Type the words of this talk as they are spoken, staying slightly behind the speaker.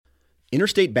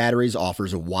Interstate Batteries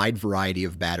offers a wide variety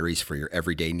of batteries for your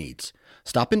everyday needs.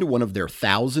 Stop into one of their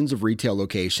thousands of retail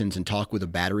locations and talk with a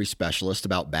battery specialist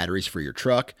about batteries for your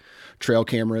truck, trail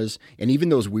cameras, and even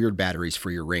those weird batteries for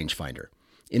your rangefinder.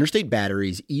 Interstate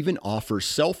Batteries even offers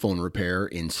cell phone repair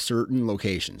in certain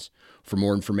locations. For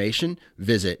more information,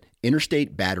 visit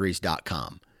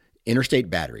interstatebatteries.com. Interstate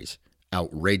Batteries,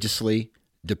 outrageously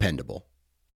dependable.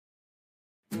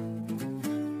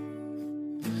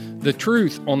 The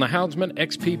Truth on the Houndsman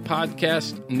XP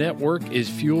Podcast Network is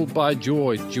fueled by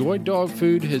Joy. Joy Dog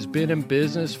Food has been in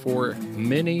business for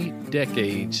many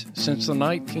decades, since the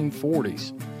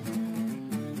 1940s.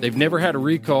 They've never had a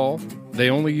recall.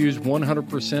 They only use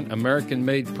 100%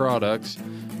 American-made products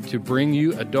to bring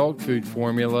you a dog food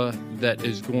formula that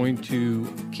is going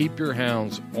to keep your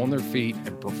hounds on their feet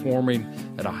and performing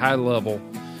at a high level.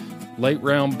 Late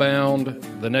round bound,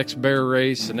 the next bear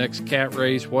race, the next cat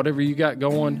race, whatever you got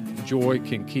going, Joy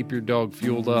can keep your dog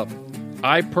fueled up.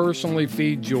 I personally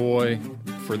feed Joy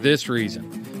for this reason.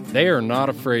 They are not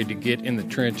afraid to get in the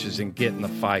trenches and get in the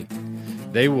fight.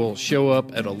 They will show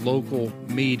up at a local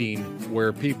meeting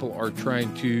where people are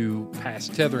trying to pass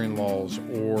tethering laws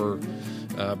or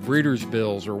breeders'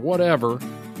 bills or whatever,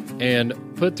 and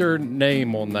put their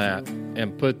name on that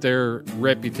and put their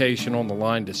reputation on the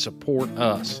line to support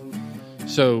us.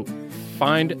 So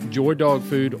find Joy Dog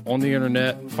Food on the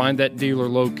internet, find that dealer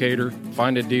locator,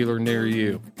 find a dealer near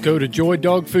you. Go to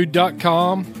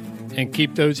joydogfood.com and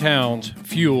keep those hounds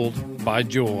fueled by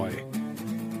joy.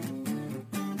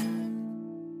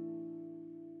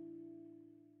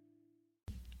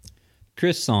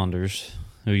 Chris Saunders,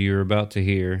 who you're about to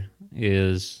hear,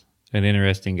 is an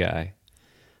interesting guy.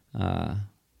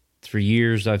 For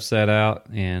years I've sat out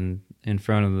and in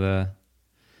front of the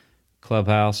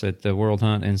clubhouse at the World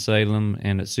Hunt in Salem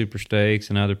and at Super Stakes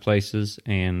and other places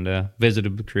and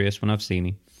visited with Chris when I've seen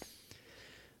him.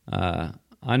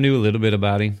 I knew a little bit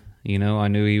about him. You know, I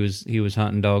knew he was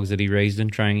hunting dogs that he raised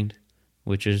and trained,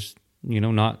 which is, you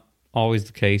know, not always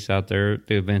the case out there at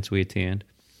the events we attend.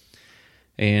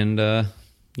 And,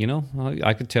 you know,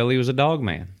 I could tell he was a dog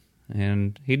man.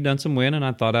 And he'd done some winning.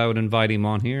 I thought I would invite him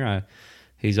on here.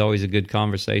 He's always a good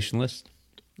conversationalist.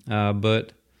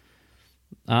 But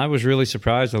I was really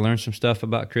surprised. I learned some stuff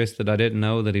about Chris that I didn't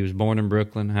know, that he was born in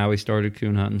Brooklyn, how he started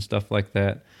coon hunting, stuff like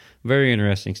that. Very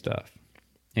interesting stuff.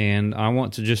 And I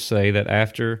want to just say that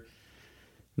after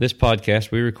this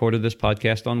podcast, we recorded this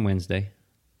podcast on Wednesday.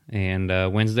 And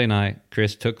Wednesday night,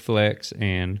 Chris took Flex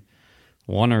and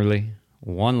won early,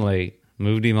 won late,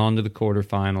 moved him on to the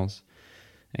quarterfinals.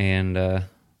 And,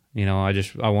 you know,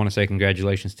 I want to say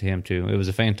congratulations to him, too. It was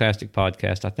a fantastic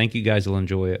podcast. I think you guys will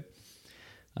enjoy it.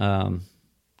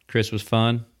 Chris was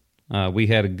fun. We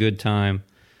had a good time.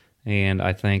 And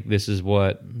I think this is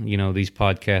what, you know, these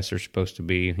podcasts are supposed to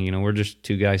be. You know, we're just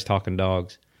two guys talking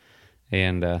dogs.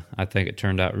 And I think it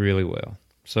turned out really well.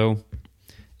 So,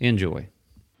 enjoy.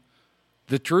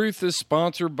 The Truth is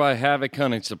sponsored by Havoc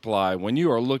Hunting Supply. When you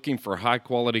are looking for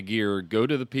high-quality gear, go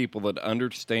to the people that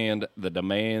understand the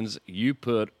demands you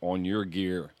put on your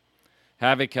gear.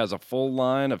 Havoc has a full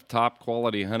line of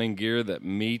top-quality hunting gear that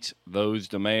meets those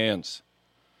demands.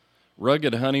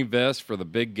 Rugged hunting vests for the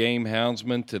big game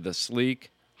houndsman to the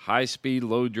sleek, high-speed,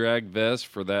 low-drag vest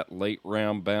for that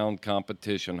late-round bound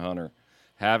competition hunter.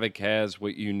 Havoc has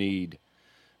what you need.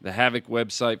 The Havoc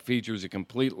website features a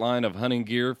complete line of hunting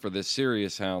gear for the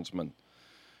serious houndsman,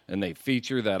 and they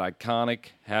feature that iconic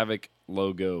Havoc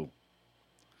logo.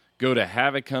 Go to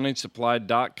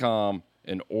HavocHuntingSupply.com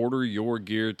and order your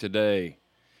gear today.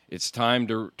 It's time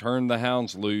to turn the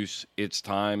hounds loose. It's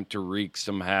time to wreak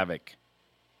some havoc.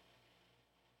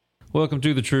 Welcome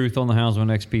to The Truth on the Houndsman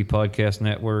XP Podcast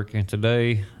Network, and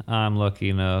today I'm lucky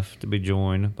enough to be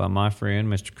joined by my friend,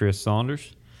 Mr. Chris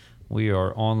Saunders. We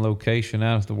are on location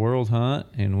out at the World Hunt,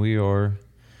 and we are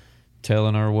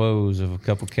telling our woes of a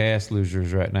couple cast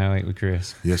losers right now, ain't we,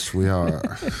 Chris? Yes, we are.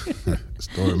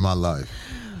 Story of my life.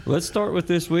 Let's start with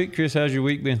this week. Chris, how's your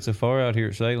week been so far out here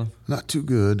at Salem? Not too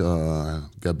good.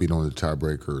 Got beat on the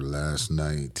tiebreaker last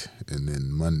night, and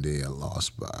then Monday I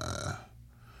lost by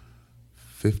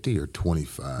 50 or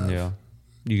 25. Yeah.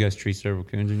 You guys treat several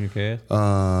coons in your cast?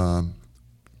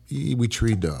 We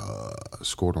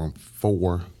scored on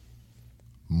 4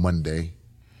 Monday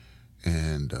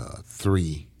and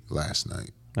 3 last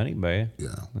night. That ain't bad. Yeah.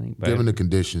 That ain't bad. Given the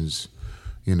conditions,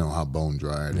 you know how bone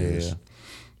dry it is.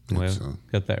 Well,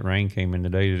 got that rain came in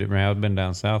today. Did it rain? I've been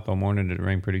down south all morning. Did it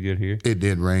rain pretty good here? It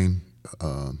did rain.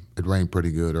 It rained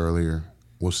pretty good earlier.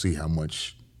 We'll see how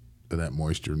much of that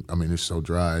moisture. I mean, it's so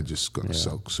dry, it's just going to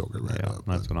soak it right up.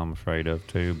 That's what I'm afraid of,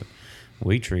 too. But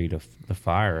We treed the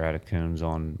fire out of coons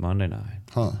on Monday night.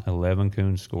 Huh. 11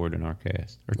 coons scored in our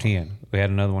cast, or 10. We had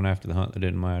another one after the hunt that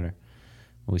didn't matter.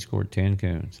 We scored 10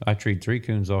 coons. I treed 3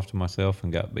 coons off to myself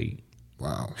and got beat.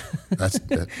 Wow,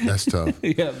 that's tough.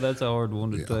 Yeah, that's a hard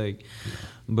one to Yeah. take.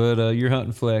 But you're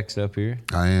hunting Flex up here.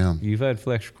 I am. You've had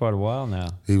Flex for quite a while now.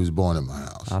 He was born in my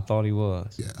house. I thought he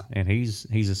was. Yeah. And he's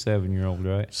a 7-year-old,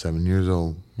 right? 7 years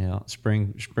old. Yeah.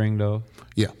 Spring dog.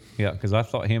 Yeah, Yeah, because I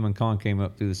thought him and Con came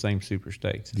up through the same super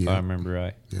states, if Yeah. I remember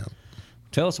right. yeah.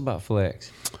 Tell us about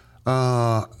Flex.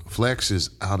 Flex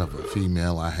is out of a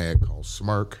female I had called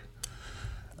Smirk,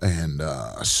 and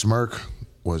Smirk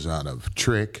was out of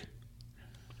Trick,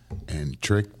 and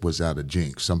Trick was out of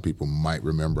Jinx. Some people might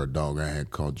remember a dog I had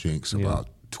called Jinx about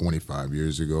 25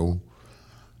 years ago.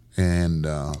 And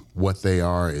what they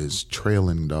are is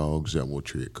trailing dogs that will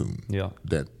tree a coon. Yeah.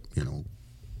 That,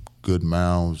 good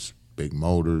mouths, big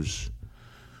motors,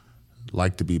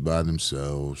 like to be by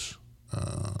themselves.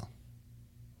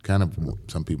 Kind of,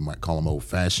 some people might call them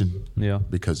old-fashioned. Yeah.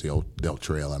 Because they'll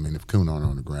trail. I mean, if coon aren't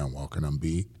on the ground walking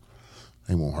unbeat,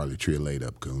 they won't hardly tree a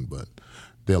laid-up coon, but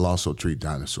they'll also treat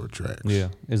dinosaur tracks. Yeah.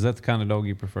 Is that the kind of dog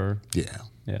you prefer? Yeah.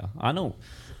 Yeah. I know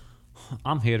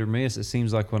I'm hit or miss. It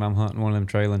seems like when I'm hunting one of them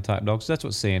trailing type dogs, that's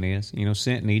what Scent is.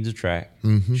 Scent needs a track.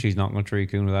 Mm-hmm. She's not going to tree a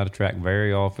coon without a track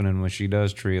very often, and when she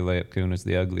does tree a layup coon, it's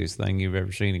the ugliest thing you've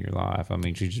ever seen in your life. I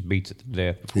mean, she just beats it to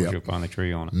death before Yep. she'll finally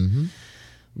tree on it. Mm-hmm.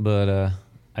 But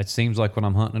it seems like when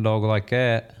I'm hunting a dog like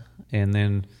that, and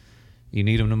then you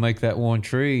need them to make that one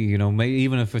tree, maybe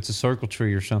even if it's a circle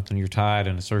tree or something, you're tied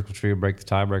and a circle tree will break the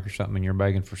tiebreak or something, and you're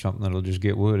begging for something that'll just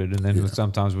get wooded. And then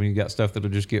sometimes when you got stuff that'll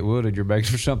just get wooded, you're begging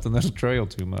for something that'll trail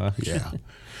too much. Yeah.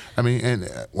 I mean,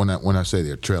 and when I say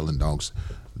they're trailing dogs,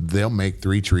 they'll make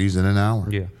 3 trees in an hour.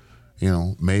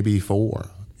 Yeah. Maybe 4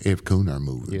 if coon are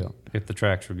moving. Yeah. If the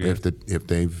tracks are good.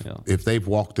 If they've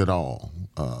walked at all.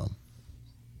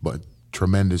 But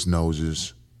tremendous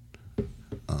noses.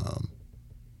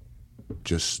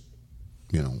 Just,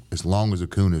 as long as a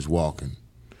coon is walking,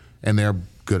 and they're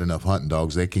good enough hunting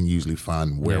dogs, they can usually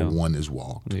find where one is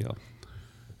walked. Yeah.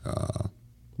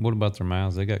 What about their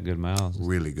mouths? They got good mouths.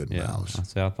 Really good mouths.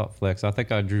 I thought Flex. I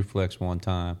think I drew Flex one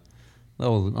time.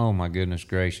 Oh my goodness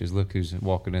gracious! Look who's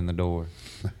walking in the door.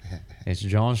 It's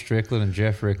John Strickland and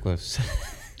Jeff Rickliffs,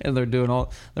 and they're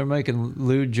making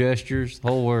lewd gestures,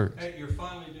 whole works. Hey, you're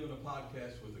finally doing a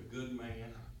podcast with a good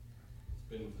man. It's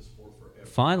been with the sport forever.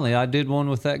 Finally, I did one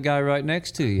with that guy right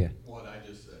next to you. What I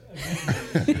just said.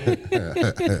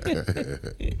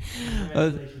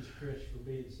 Congratulations, Chris, for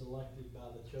being selected by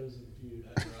the chosen few.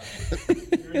 That's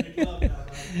right. You're in the club now,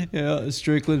 buddy. Yeah,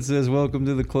 Strickland says, "Welcome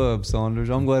to the club, Saunders."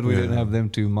 I'm glad we didn't have them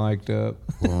two mic'd up.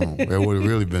 Well, it would have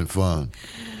really been fun.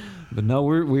 But no,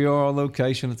 we are on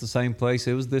location at the same place.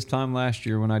 It was this time last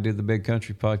year when I did the Big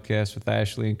Country podcast with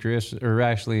Ashley and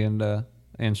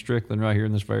Strickland right here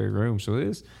in this very room. So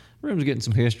this room's getting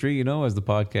some history, as the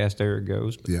podcast era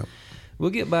goes. But Yeah.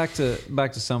 we'll get back to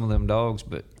some of them dogs.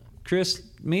 But Chris,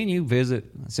 me and you visit.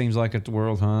 It seems like at the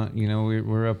World Hunt.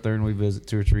 We're up there and we visit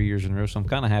 2 or 3 years in a row. So I'm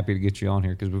kind of happy to get you on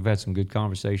here because we've had some good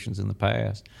conversations in the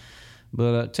past.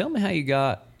 But tell me how you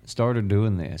got started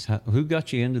doing this. Who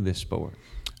got you into this sport?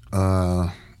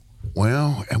 Well,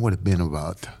 it would have been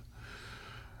about.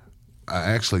 I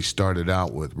actually started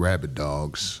out with rabbit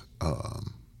dogs. A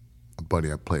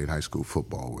buddy I played high school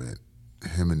football with,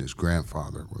 him and his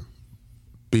grandfather were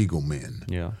beagle men.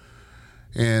 Yeah.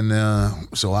 And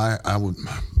so I would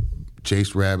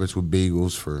chase rabbits with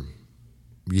beagles for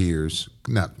years,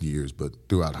 not years, but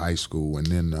throughout high school. And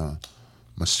then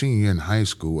my senior year in high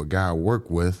school, a guy I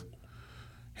worked with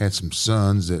had some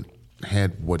sons that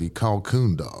had what he called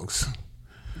coon dogs.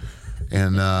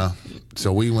 And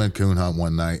so we went coon hunt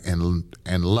one night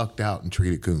and lucked out and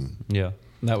treated coon. Yeah.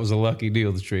 That was a lucky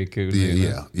deal to tree coon.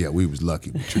 Yeah, we was lucky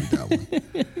to treat that one.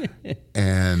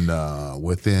 And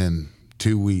within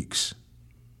 2 weeks,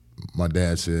 my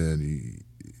dad said,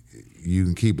 you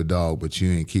can keep a dog, but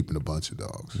you ain't keeping a bunch of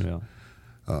dogs. Yeah.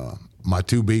 My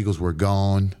 2 beagles were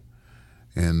gone,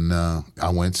 and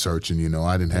I went searching.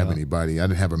 I didn't have anybody. I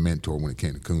didn't have a mentor when it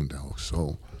came to coon dogs.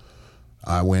 So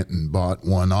I went and bought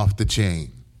one off the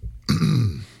chain.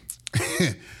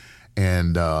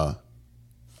 And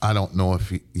I don't know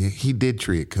if he did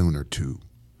tree a coon or 2,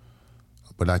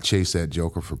 but I chased that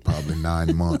joker for probably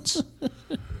 9 months.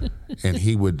 And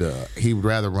he would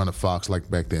rather run a fox like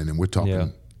back then, and we're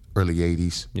talking early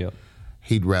 80s. Yep.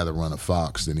 He'd rather run a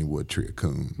fox than he would tree a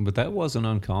coon. But that wasn't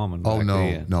uncommon back Oh,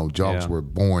 then. no, dogs Yeah. were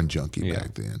born junkie Yeah.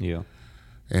 back then. Yeah.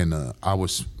 And I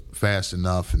was fast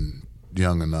enough and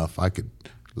young enough, I could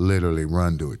literally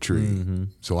run to a tree. Mm-hmm.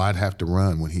 So I'd have to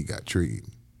run when he got treed,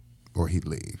 or he'd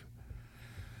leave.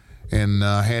 and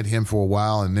had him for a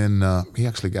while, and then he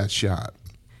actually got shot.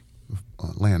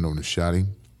 Landowner shot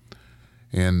him,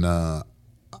 and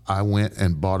I went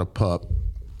and bought a pup.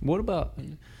 What about,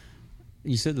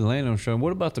 you said the landowner shot him.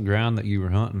 What about the ground that you were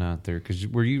hunting out there? Because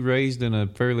were you raised in a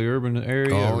fairly urban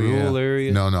area, a rural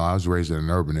area? No, I was raised in an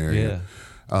urban area.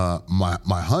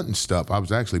 My hunting stuff, I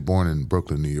was actually born in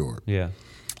Brooklyn, New York. Yeah.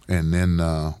 And then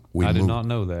we moved. I did not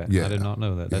know that. Yeah, I did not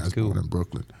know that. That's I was cool. born in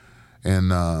Brooklyn.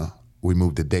 And we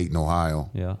moved to Dayton, Ohio.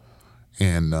 Yeah.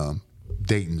 And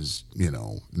Dayton's,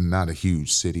 not a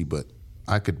huge city, but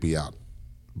I could be out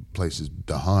places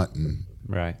to hunt in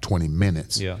 20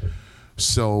 minutes. Yeah.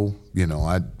 So,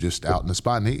 I just out in the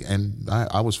spot. And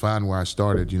I was fine where I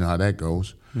started. You know how that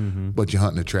goes. Mm-hmm. But you're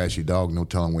hunting a trashy dog, no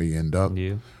telling where you end up.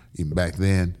 Yeah. Even back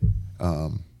then.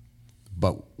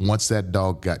 But once that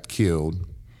dog got killed,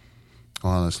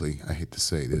 honestly, I hate to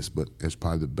say this, but it's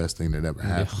probably the best thing that ever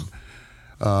happened.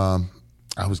 Yeah.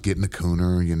 I was getting the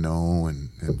cooner, and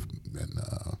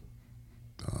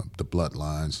the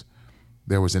bloodlines.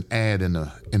 There was an ad in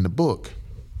the book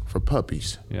for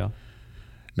puppies. Yeah.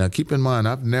 Now, keep in mind,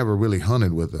 I've never really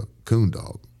hunted with a coon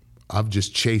dog. I've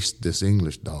just chased this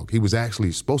English dog. He was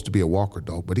actually supposed to be a walker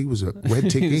dog, but he was a red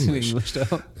tick English.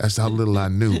 Dog. That's how little I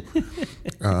knew.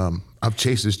 I've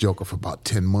chased this joker for about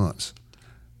 10 months.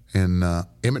 And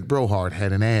Emmett Brohard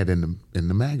had an ad in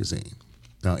the magazine.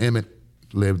 Now, Emmett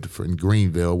lived in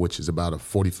Greenville, which is about a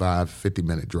 45,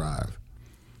 50-minute drive.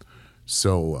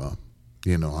 So,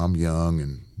 I'm young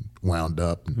and wound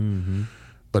up.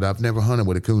 But I've never hunted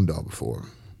with a coon dog before.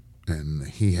 And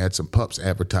he had some pups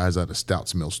advertised out of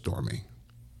Stouts Mill Stormy.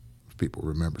 If people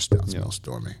remember Stouts Mill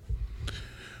Stormy.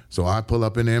 So I pull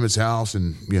up in Emmett's house,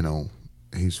 and,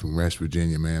 he's from West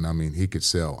Virginia, man. I mean, he could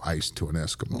sell ice to an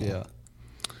Eskimo. Yeah.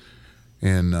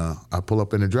 And I pull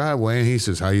up in the driveway, and he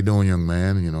says, "How you doing, young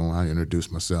man?" I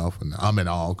introduce myself, and I'm in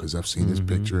awe because I've seen his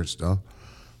picture and stuff.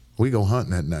 We go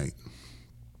hunting that night.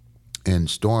 And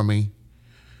Stormy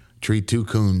treed two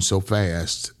coons so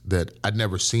fast that I'd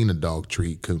never seen a dog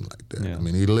treat coon like that. Yeah. I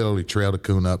mean, he literally trailed a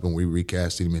coon up, and we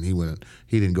recast him, and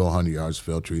he didn't go 100 yards,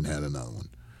 fell tree, and had another one.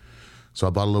 So I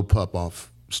bought a little pup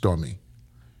off Stormy,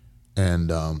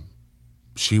 and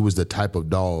she was the type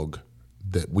of dog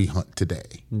that we hunt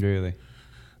today. Really?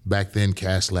 Back then,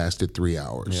 cast lasted 3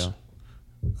 hours. Yeah.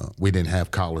 We didn't have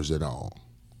collars at all.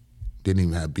 Didn't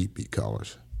even have beat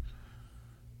collars.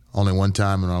 Only one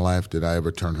time in our life did I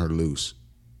ever turn her loose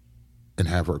and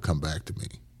have her come back to me.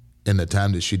 And the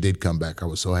time that she did come back, I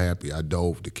was so happy I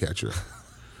dove to catch her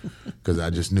because I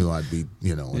just knew I'd be,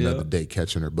 another day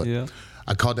catching her. But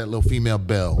I caught that little female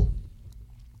Belle,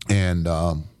 and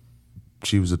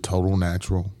she was a total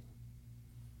natural.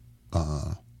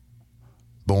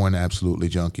 Born absolutely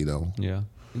junkie, though. Yeah.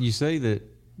 You say that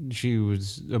she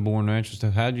was a born natural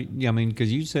stuff.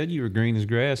 Because you said you were green as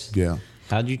grass. Yeah.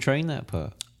 How'd you train that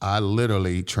pup? I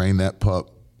literally trained that pup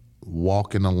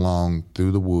walking along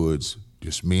through the woods,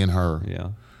 just me and her. Yeah.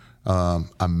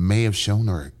 I may have shown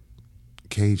her a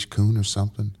cage coon or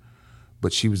something,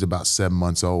 but she was about 7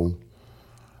 months old.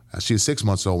 She was 6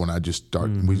 months old when I just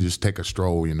started. We just take a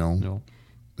stroll, No.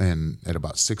 And at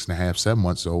about 6.5, 7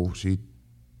 months old, she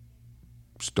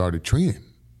started treeing.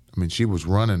 I mean, she was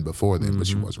running before then, but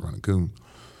she wasn't running coon.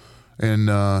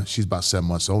 And she's about 7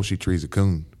 months old. She trees a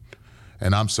coon.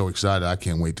 And I'm so excited, I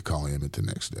can't wait to call Emmett the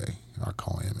next day. I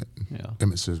call Emmett. Yeah.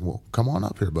 Emmett says, "Well, come on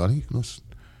up here, buddy." Let's,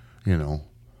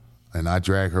 And I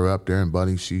drag her up there, and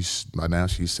buddy, by now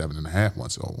she's 7.5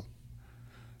 months old.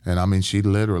 And I mean, she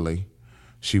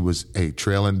was a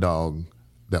trailing dog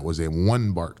that was a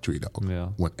one bark tree dog. Yeah.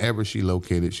 Whenever she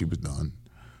located, she was done.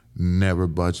 Never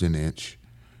budged an inch,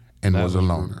 and was a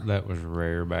loner. That was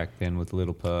rare back then with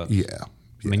little pups. Yeah.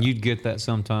 I mean, you'd get that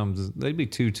sometimes. They'd be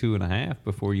 2.5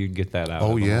 before you'd get that out.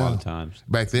 Oh, of them yeah. A lot of times.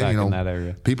 Back then, in that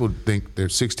area. people think they're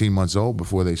 16 months old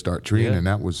before they start treeing, Yeah. and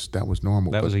that was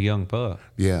normal. That was a young pup.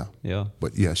 Yeah. Yeah.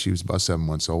 But yeah, she was about 7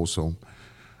 months old.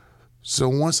 So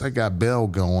once I got Belle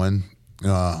going,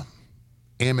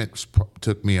 Emmett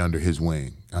took me under his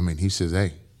wing. I mean, he says,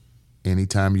 "Hey,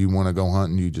 anytime you want to go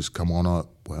hunting, you just come on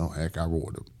up." Well, heck, I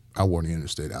wore the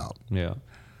interstate out. Yeah.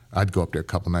 I'd go up there a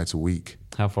couple nights a week,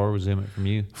 How far was Emmett from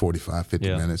you? 45, 50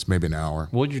 Yeah. minutes, maybe an hour.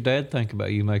 What'd your dad think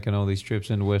about you making all these trips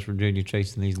into West Virginia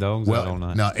chasing these dogs out all Well,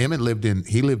 night? now Emmett lived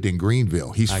in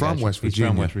Greenville. He's I from got you. West He's Virginia.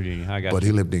 from West Virginia. I got but you.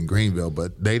 he lived in Greenville.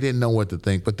 But they didn't know what to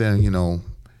think. But then,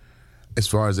 as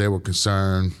far as they were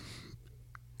concerned,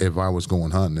 if I was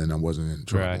going hunting, then I wasn't in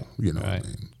trouble. Right. You know what I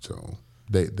mean? So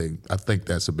I think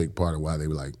that's a big part of why they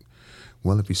were like,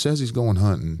 well, if he says he's going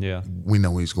hunting, Yeah. we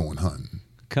know he's going hunting.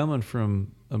 Coming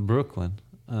from Brooklyn,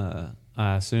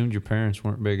 I assumed your parents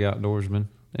weren't big outdoorsmen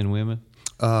and women.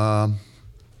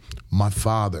 My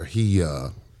father,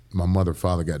 my mother and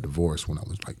father got divorced when I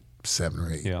was like 7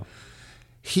 or 8. Yeah.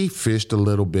 He fished a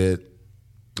little bit.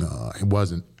 He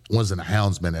wasn't a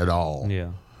houndsman at all.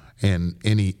 Yeah. And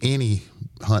any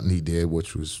hunting he did,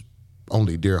 which was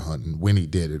only deer hunting, when he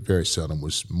did it, very seldom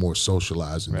was more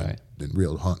socializing than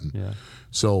real hunting. Yeah.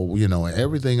 So,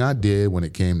 everything I did when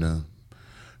it came to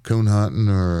coon hunting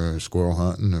or squirrel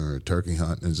hunting or turkey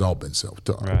hunting has all been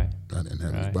self-taught. Right. I didn't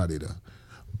have anybody to.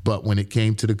 But when it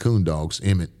came to the coon dogs,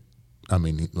 Emmett, I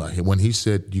mean, like when he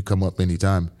said, you come up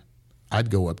anytime, I'd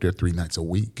go up there 3 nights a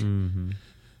week. Mm-hmm.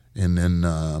 And then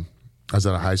I was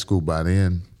out of high school by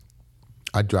then.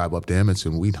 I'd drive up to Emmett's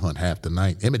and we'd hunt half the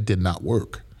night. Emmett did not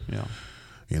work. Yeah.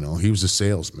 He was a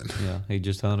salesman. Yeah. He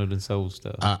just hunted and sold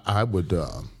stuff. I would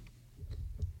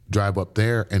drive up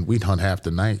there and we'd hunt half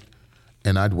the night.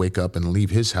 And I'd wake up and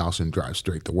leave his house and drive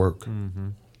straight to work. Mm-hmm.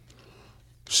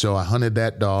 So I hunted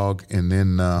that dog, and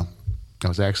then I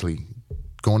was actually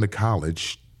going to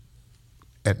college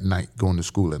at night, going to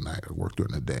school at night. I worked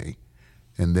during the day.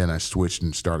 And then I switched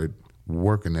and started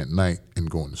working at night and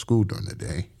going to school during the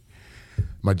day.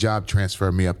 My job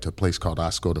transferred me up to a place called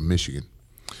Oscoda, Michigan.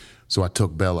 So I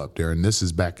took Belle up there, and this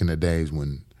is back in the days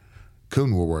when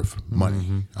coon were worth money.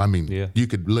 Mm-hmm. I mean, you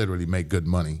could literally make good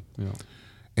money. Yeah.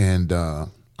 And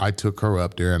I took her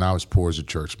up there, and I was poor as a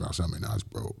church mouse. I mean, I was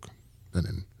broke. And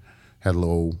then had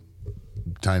a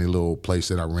tiny little place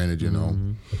that I rented,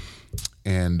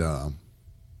 and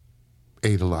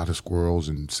ate a lot of squirrels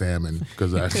and salmon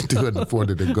because I couldn't afford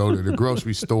to go to the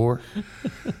grocery store.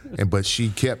 But she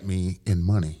kept me in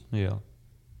money. Yeah.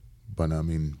 But I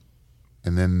mean,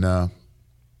 and then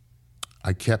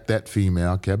I kept that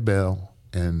female, kept Belle,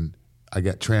 and I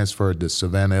got transferred to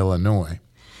Savannah, Illinois.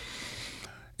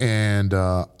 And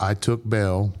I took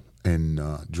Belle and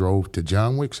drove to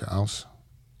John Wick's house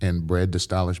and bred the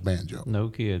Stylish Banjo. No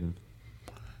kidding.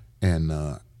 And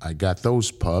I got those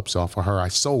pups off of her. I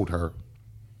sold her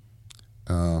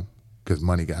because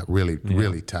money got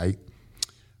really tight.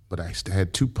 But I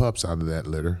had 2 pups out of that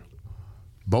litter,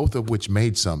 both of which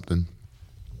made something.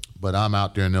 But I'm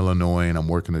out there in Illinois and I'm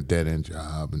working a dead-end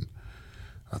job. And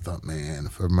I thought, man,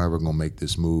 if I'm ever going to make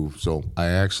this move. So I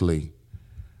actually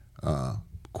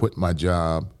quit my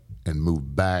job and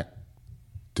moved back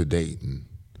to Dayton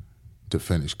to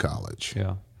finish college.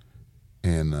 Yeah.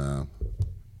 And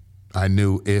I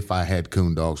knew if I had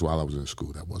coon dogs while I was in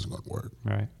school, that wasn't going to work.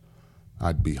 Right.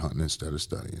 I'd be hunting instead of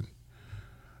studying.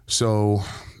 So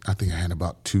I think I had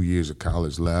about 2 years of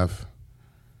college left.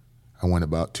 I went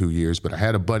about 2 years, but I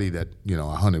had a buddy that,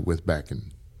 I hunted with back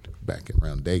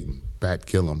around Dayton, Pat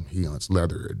Killam. He hunts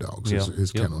leather dogs,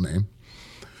 his kennel name.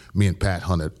 Me and Pat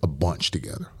hunted a bunch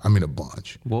together. I mean, a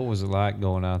bunch. What was it like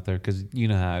going out there? Because you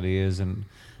know how it is. And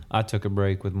I took a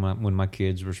break when my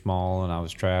kids were small and I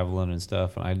was traveling and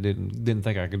stuff. And I didn't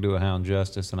think I could do a hound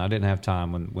justice. And I didn't have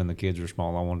time when the kids were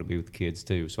small. I wanted to be with the kids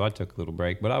too. So I took a little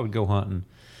break. But I would go hunting,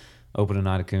 open a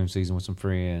night of coon season with some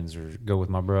friends, or go with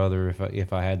my brother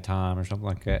if I had time or something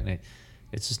like that. And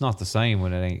it's just not the same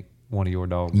when it ain't one of your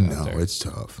dogs out there. No, it's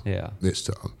tough. Yeah. It's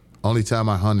tough. Only time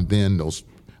I hunted then,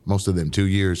 most of them 2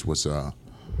 years was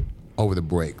over the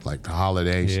break, like the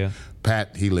holidays. Yeah.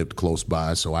 Pat, he lived close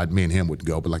by, so me and him would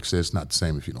go. But like I said, it's not the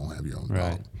same if you don't have your own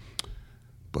Right. dog.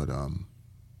 But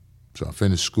so I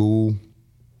finished school,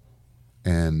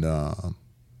 and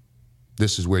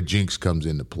this is where Jinx comes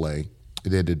into play.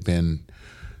 It had been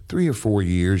 3 or 4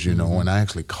 years, and I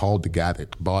actually called the guy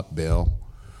that bought Belle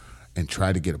and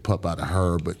tried to get a pup out of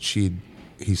her. But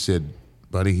he said,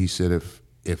 buddy,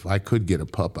 if I could get a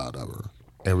pup out of her,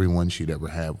 everyone she'd ever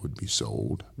have would be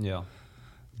sold. Yeah.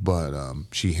 But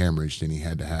she hemorrhaged and he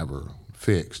had to have her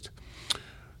fixed.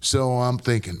 So I'm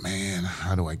thinking, man,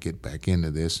 how do I get back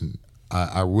into this? And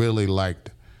I really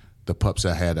liked the pups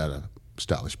I had out of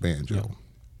Stylish Banjo.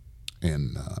 Yeah.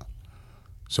 And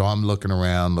so I'm looking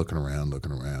around,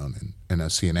 and I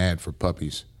see an ad for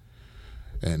puppies.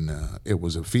 And it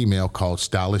was a female called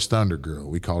Stylish Thunder Girl.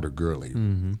 We called her Girly.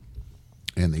 Mm-hmm.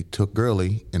 And they took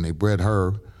Girly and they bred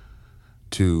her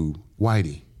to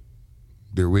Whitey,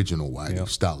 the original Whitey,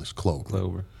 Stylish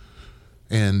Clover.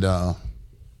 And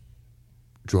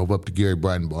drove up to Gary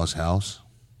Bridenbaugh's house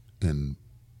and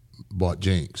bought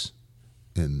Jinx.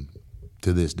 And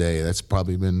to this day, that's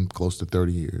probably been close to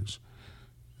 30 years.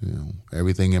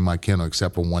 Everything in my kennel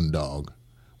except for one dog,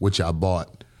 which I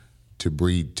bought to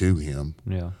breed to him,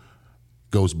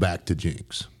 goes back to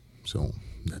Jinx. So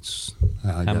that's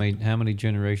how many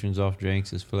generations off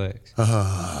Jinx is Flex? 5,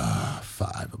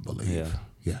 I believe.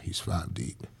 Yeah, he's 5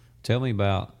 deep. Tell me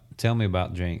about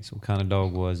Jinx. What kind of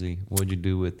dog was he? What'd you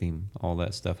do with him? All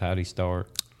that stuff. How'd he start?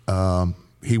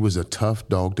 he was a tough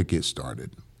dog to get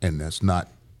started, and that's not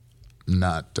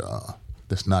atypical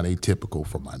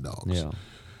for my dogs.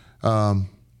 Yeah.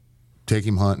 Take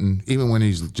him hunting, even when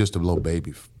he's just a little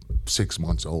baby, 6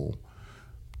 months old.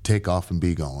 Take off and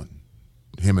be gone.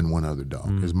 Him and one other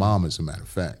dog. His mom, as a matter of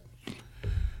fact.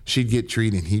 She'd get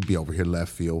treated, and he'd be over here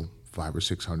left field, 500 or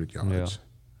 600 yards. Yeah.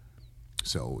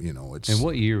 So it's. And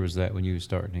what year was that when you were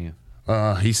starting him?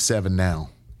 He's 7 now.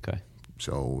 Okay.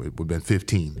 So it would have been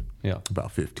 15. Yeah.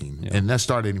 About 15. Yeah. And that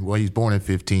started, well, he's born in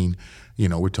 15.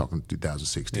 We're talking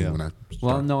 2016 Yeah. when I started.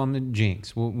 Well, no, I'm in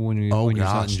Jinx. When you Oh, when you're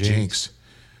gosh, hunting Jinx.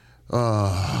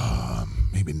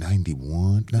 Maybe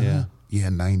 91. Yeah. Yeah,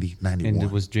 90, 91.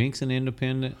 And was Jinx an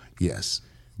independent? Yes.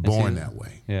 And Born see- that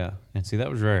way. Yeah. And see, that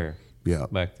was rare Yeah.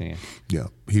 back then. Yeah.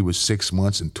 He was 6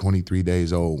 months and 23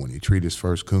 days old when he treated his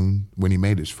first coon, when he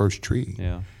made his first tree.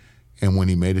 Yeah. And when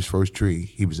he made his first tree,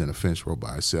 he was in a fence row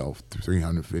by himself,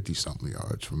 350-something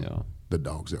yards from Yeah. the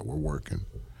dogs that were working.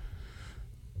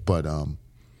 But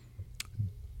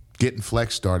getting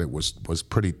Flex started was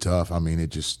pretty tough. I mean,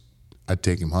 I'd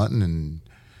take him hunting, and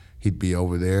he'd be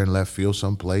over there in left field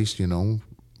someplace,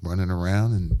 running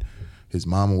around, and his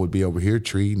mama would be over here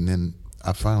treating. And then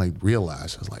I finally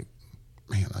realized, I was like,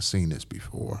 man, I've seen this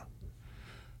before.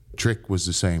 Trick was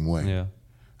the same way. Yeah.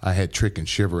 I had Trick and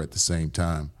Shiver at the same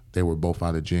time. They were both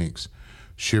out of Jinx.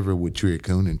 Shiver would tree a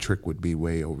coon, and Trick would be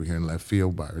way over here in left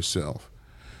field by herself.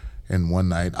 And one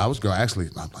night, I'm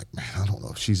like, man, I don't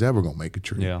know if she's ever going to make a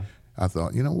tree. Yeah. I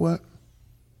thought, you know what?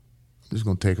 I'm just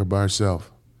going to take her by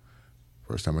herself.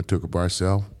 First time I took her by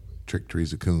herself, Trick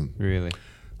trees a coon. Really?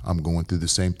 I'm going through the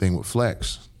same thing with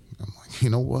Flex. I'm like, you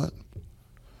know what?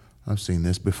 I've seen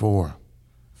this before.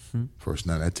 First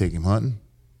night I take him hunting,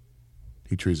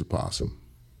 he trees a possum.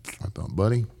 I thought,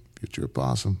 buddy, get your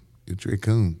possum, get your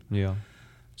coon. Yeah.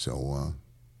 So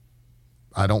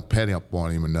I don't pet up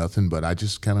on him or nothing, but I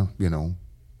just kind of,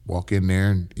 walk in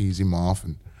there and ease him off,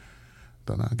 and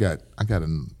thought, I got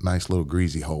a nice little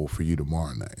greasy hole for you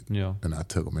tomorrow night. Yeah. And I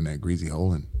took him in that greasy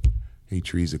hole, and he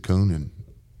trees a coon, and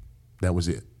that was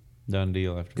it. Done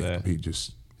deal after that. He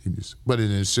just. But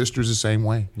his sister's the same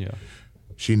way. Yeah.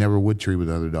 She never would tree with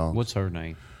other dogs. What's her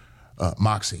name?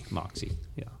 Moxie. Moxie.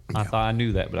 Yeah. I thought I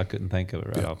knew that, but I couldn't think of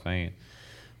it right offhand.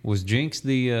 Was Jinx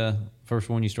the first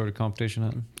one you started competition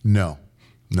hunting? No,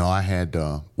 I had.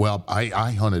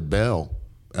 I hunted Bell.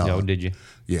 Oh, did you?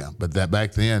 Yeah, but that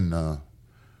back then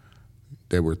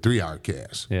there were 3-hour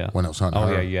casts. Yeah. When I was hunting. Oh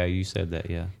her. yeah. You said that.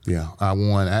 Yeah. Yeah, I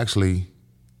won. Actually,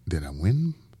 did I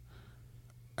win?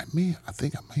 I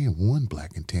think I may have won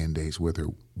Black and Tan Days with her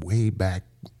way back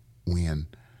when.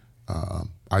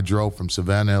 I drove from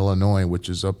Savannah, Illinois, which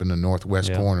is up in the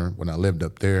northwest corner when I lived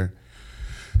up there,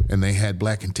 and they had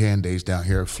Black and Tan Days down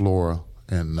here at Flora,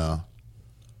 and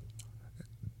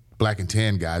Black and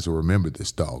Tan guys will remember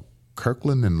this dog,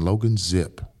 Kirkland and Logan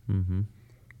Zip. Mm-hmm.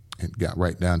 It got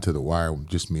right down to the wire,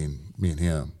 just me and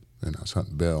him, and I was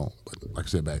hunting Bell. But like I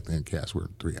said, back then casts were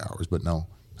 3 hours. But no,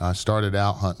 I started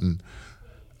out hunting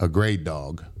a grade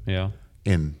dog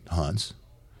in hunts,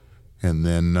 and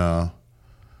then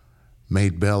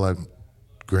made Bell a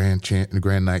grand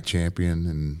night champion,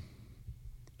 and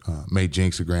made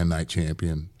Jinx a grand night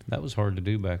champion. That was hard to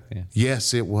do back then.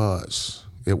 Yes, it was.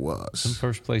 It Some was.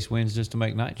 first place wins just to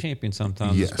make night champion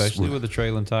sometimes, Yes. especially with a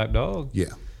trailing type dog. Yeah.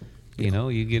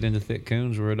 You get into thick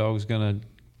coons where a dog's gonna,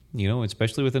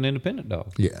 especially with an independent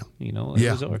dog. Yeah. It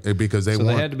Yeah, was hard. because they so they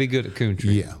weren't- had to be good at coon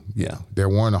treating. Yeah. There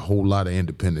weren't a whole lot of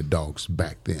independent dogs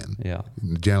back then. Yeah.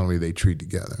 Generally, they treat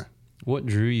together. What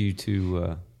drew you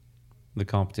to the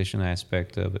competition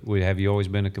aspect of it? Have you always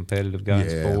been a competitive guy in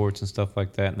Yeah. sports and stuff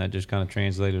like that, and that just kind of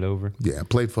translated over? Yeah, I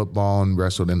played football and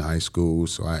wrestled in high school,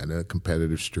 so I had a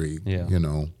competitive streak. Yeah.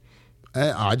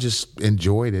 I just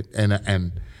enjoyed it,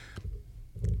 and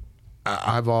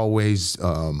I've always,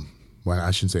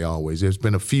 I shouldn't say always. There's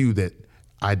been a few that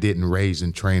I didn't raise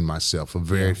and train myself. A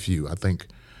very few. I think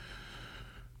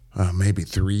maybe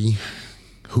 3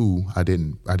 who I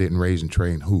didn't raise and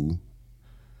train who,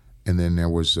 and then there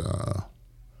was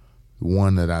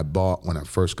one that I bought when I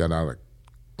first got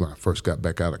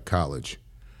back out of college.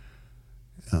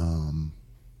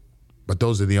 But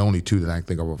those are the only 2 that I can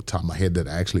think of off the top of my head that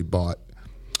I actually bought.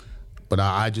 But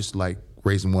I just like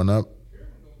raising one up,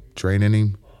 training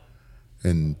him,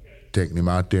 and taking him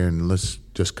out there, and let's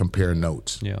just compare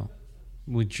notes. Yeah.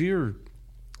 With your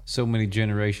so many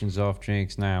generations off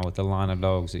Jinx now, with the line of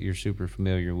dogs that you're super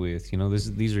familiar with,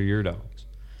 these are your dogs.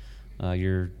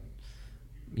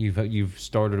 You've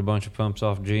started a bunch of pumps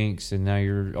off Jinx, and now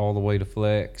you're all the way to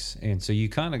Flex, and so you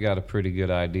kind of got a pretty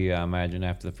good idea, I imagine,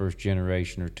 after the first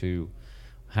generation or 2,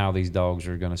 how these dogs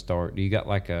are going to start. Do you got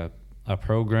like a a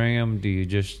program? Do you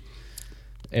just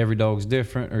every dog's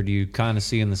different, or do you kind of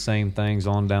seeing the same things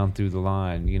on down through the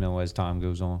line, as time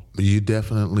goes on? You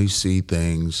definitely see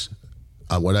things.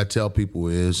 What I tell people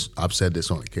is, I've said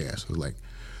this on the cast, it's like,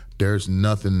 there's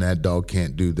nothing that dog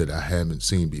can't do that I haven't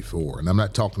seen before. And I'm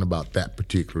not talking about that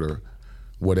particular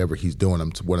whatever he's doing.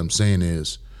 What I'm saying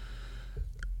is,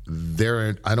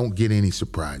 I don't get any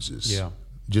surprises. Yeah.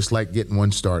 Just like getting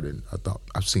one started, I thought,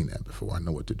 I've seen that before. I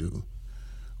know what to do.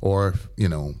 Or,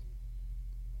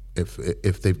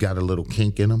 if they've got a little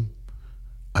kink in them,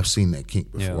 I've seen that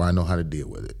kink before. Yeah. I know how to deal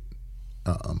with it.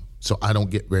 So I don't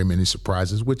get very many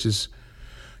surprises, which is,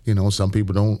 some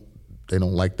people don't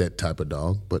like that type of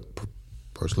dog. But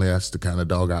personally, that's the kind of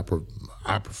dog I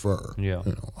prefer. Yeah.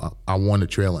 I want a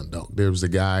trailing dog. There was a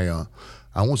guy,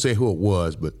 I won't say who it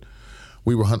was, but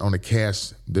we were hunting on a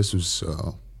cast. This was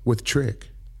with Trick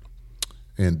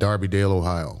in Darby-Dale,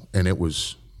 Ohio, and it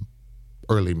was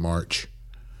early March,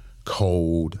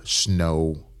 cold,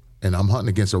 snow, and I'm hunting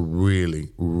against a really,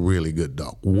 really good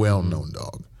dog, well-known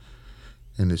dog.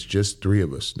 And it's just 3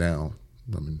 of us now.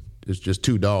 I mean, it's just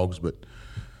 2 dogs, but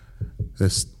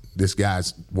this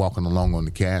guy's walking along on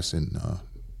the cast, and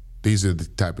these are the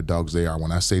type of dogs they are.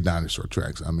 When I say dinosaur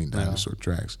tracks, I mean dinosaur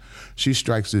tracks. She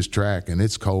strikes this track, and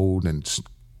it's cold and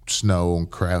snow and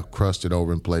crusted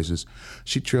over in places.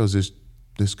 She trails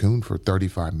this coon for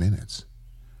 35 minutes,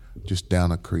 just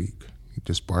down a creek,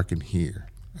 just barking here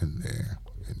and there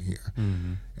and here.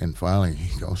 Mm-hmm. And finally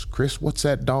he goes, "Chris, what's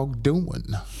that dog doing?"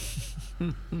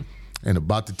 And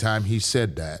about the time he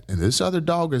said that, and this other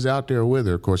dog is out there with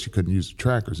her, of course she couldn't use the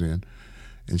trackers in,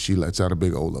 and she lets out a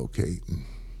big old locate, and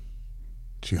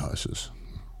she hushes.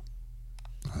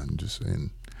 I'm just saying,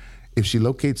 if she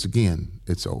locates again,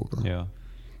 it's over. Yeah.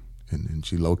 And then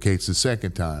she locates the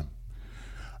second time.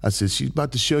 I said, she's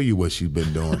about to show you what she's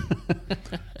been doing.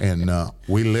 And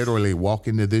we literally walk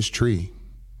into this tree,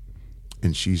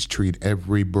 and she's treed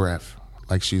every breath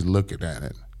like she's looking at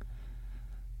it.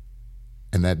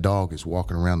 And that dog is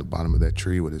walking around the bottom of that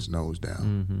tree with his nose down.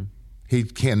 Mm-hmm. He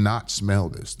cannot smell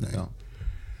this thing. No.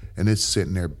 And it's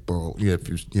sitting there, if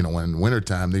in the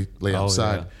wintertime, they lay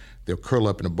outside, yeah. They'll curl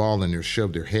up in a ball and they'll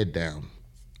shove their head down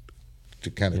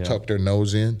to kind of tuck their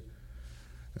nose in.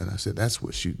 And I said, that's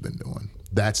what she's been doing.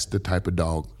 That's the type of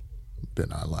dog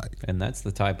that I like. And that's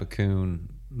the type of coon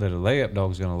that a layup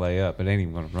dog's going to lay up. It ain't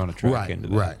even going to run a track into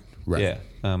that. Right. Yeah.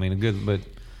 I mean, but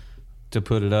to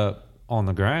put it up on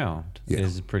the ground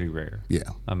is pretty rare. Yeah.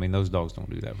 I mean, those dogs don't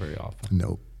do that very often.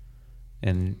 Nope.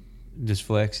 And this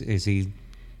Flex,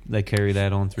 they carry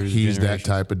that on through the He's that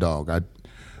type of dog. I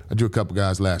drew a couple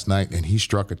guys last night, and he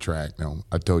struck a track. Now,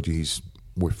 I told you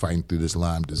we're fighting through this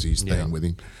Lyme disease thing with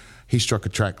him. He struck a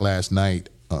track last night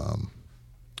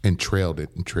and trailed it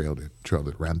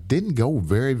around. Didn't go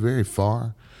very, very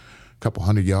far, a couple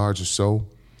 100 yards or so,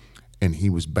 and he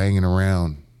was banging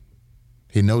around.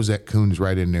 He knows that coon's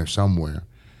right in there somewhere,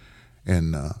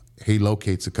 and he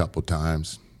locates a couple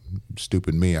times.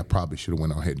 Stupid me, I probably should have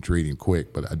went ahead and treated him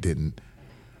quick, but I didn't,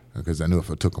 because I knew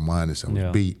if I took him on this, I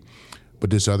was beat. But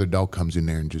this other dog comes in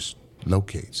there and just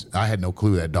locates. I had no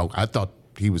clue that dog. I thought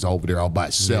he was over there all by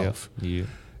himself. Yeah.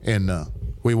 And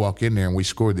we walk in there and we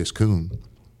scored this coon.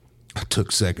 I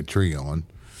took second tree on,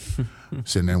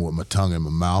 sitting there with my tongue in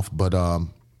my mouth, but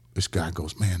this guy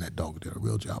goes, "Man, that dog did a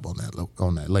real job on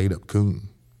that laid up coon."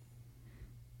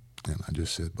 And I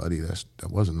just said, "Buddy, that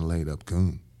wasn't a laid up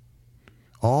coon."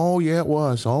 "Oh yeah, it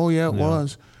was. Oh yeah, it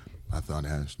was." I thought,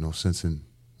 there's no sense in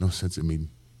me,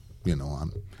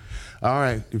 I'm all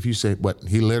right if you say. But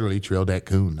he literally trailed that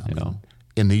coon. I mean,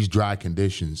 in these dry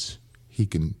conditions,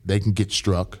 they can get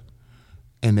struck,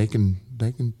 and they can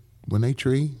when they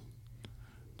tree.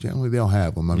 Generally, they'll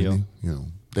have them. I mean,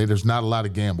 there's not a lot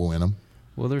of gamble in them.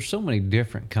 Well, there's so many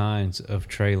different kinds of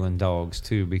trailing dogs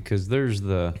too, because there's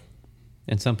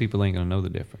and some people ain't gonna know the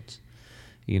difference.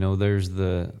 There's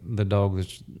the dog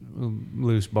that's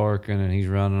loose barking and he's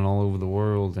running all over the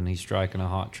world and he's striking a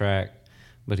hot track,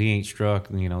 but he ain't struck.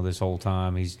 This whole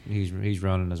time he's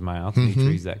running his mouth and he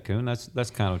trees that coon.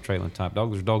 That's kind of a trailing type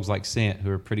dog. There's dogs like Scent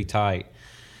who are pretty tight,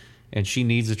 and she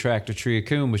needs a track to tree a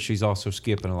coon, but she's also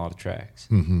skipping a lot of tracks.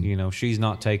 Mm-hmm. She's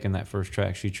not taking that first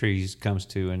track she comes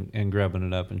to and grubbing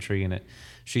it up and treeing it.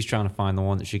 She's trying to find the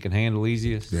one that she can handle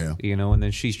easiest. Yeah. And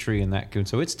then she's treeing that coon.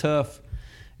 So it's tough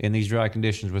in these dry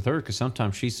conditions with her, because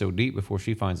sometimes she's so deep before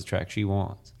she finds the track she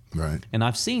wants. Right. And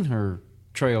I've seen her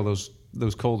trail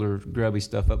those colder, grubby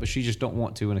stuff up, but she just don't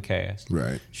want to in a cast.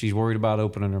 Right. She's worried about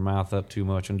opening her mouth up too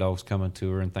much and dogs coming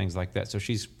to her and things like that. So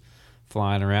she's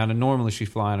flying around, and normally she's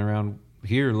flying around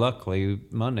here. Luckily,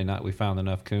 Monday night we found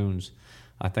enough coons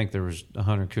I think there was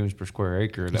 100 coons per square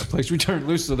acre at that place we turned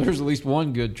loose, so there's at least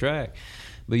one good track.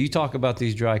 But you talk about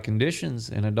these dry conditions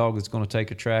and a dog that's going to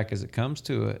take a track as it comes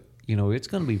to it, you know, it's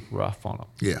going to be rough on them.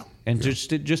 Yeah. And just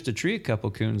to tree a couple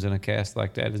coons in a cast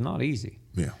like that is not easy.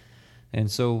 Yeah. And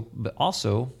so, but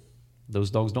also,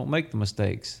 those dogs don't make the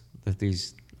mistakes that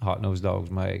these hot-nosed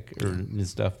dogs make, or and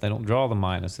stuff. They don't draw the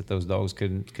minus that those dogs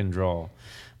can draw.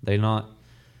 They're not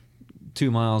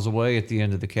 2 miles away at the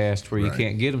end of the cast where you Right.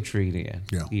 can't get them treed in.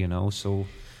 Yeah. You know, so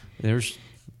there's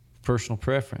personal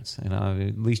preference, and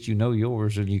at least you know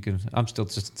yours, and you can. I'm still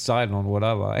just deciding on what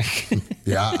I like.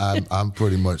 Yeah, I'm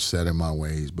pretty much set in my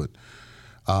ways, but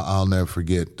I'll never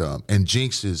forget. And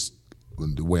Jinx is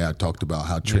the way I talked about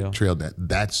how trail that.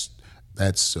 That's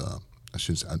I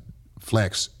should say,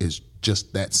 Flex is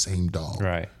just that same dog.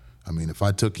 Right. I mean, if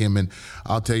I took him in,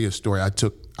 I'll tell you a story. I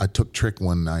took Trick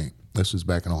one night. This was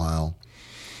back in Ohio.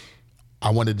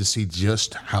 I wanted to see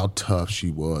just how tough she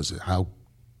was, how,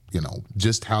 you know,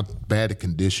 just how bad the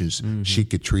conditions she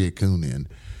could tree a coon in.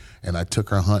 And I took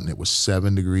her hunting. It was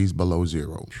 7 degrees below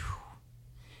zero.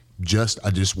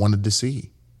 I just wanted to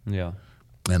see. Yeah.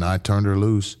 And I turned her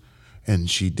loose, and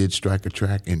she did strike a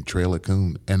track and trail a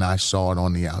coon. And I saw it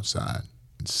on the outside,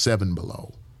 7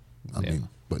 below. I mean,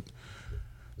 but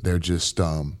they're just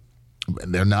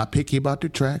they're not picky about their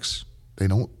tracks. They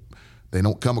don't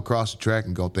come across the track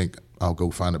and go think, I'll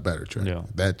go find a better track. Yeah.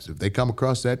 If they come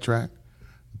across that track,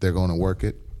 they're going to work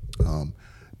it.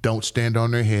 Don't stand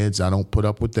on their heads. I don't put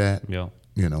up with that. Yeah.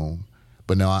 You know.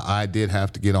 But now I did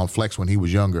have to get on Flex when he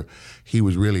was younger. He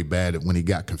was really bad at when he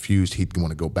got confused. He'd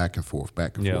want to go back and forth,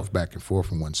 back and forth, back and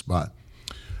forth in one spot.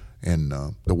 And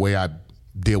the way I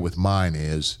deal with mine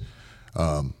is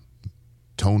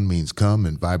tone means come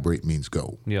and vibrate means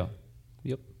go. Yeah.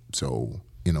 Yep. So,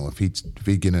 you know, if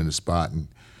he get in a spot and,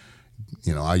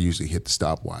 you know, I usually hit the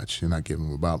stopwatch and I give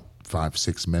him about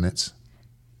 5-6 minutes.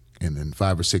 And in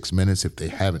 5 or 6 minutes, if they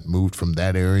haven't moved from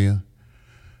that area,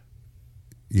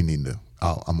 you need to,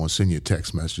 I'm going to send you a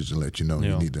text message and let you know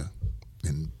you need to.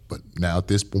 But now at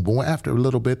this point, after a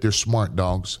little bit, they're smart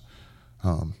dogs.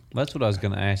 That's what I was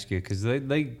going to ask you, because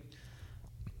they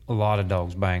a lot of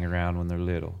dogs bang around when they're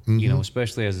little, you know,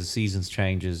 especially as the seasons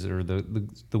changes or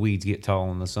the weeds get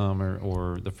tall in the summer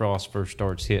or the frost first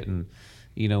starts hitting,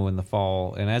 you know, in the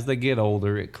fall. And as they get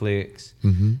older, it clicks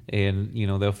and, you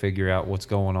know, they'll figure out what's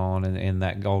going on and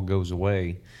that all goes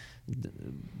away.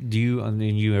 Do you, I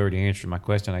mean, you already answered my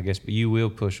question, I guess, but you will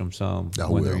push them some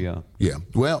when they're young. Yeah.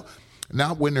 Well,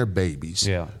 not when they're babies.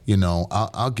 Yeah. You know,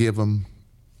 I'll give them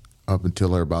up until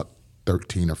they're about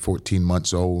 13 or 14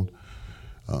 months old.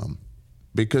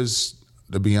 Because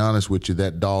to be honest with you,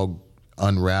 that dog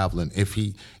unraveling, if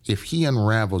he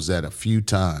unravels that a few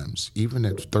times, even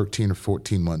at 13 or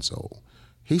 14 months old,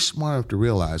 he's smart enough to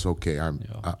realize, okay,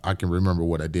 I can remember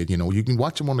what I did. You know, you can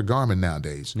watch them on the Garmin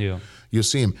nowadays. Yeah. You'll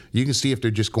see them. You can see if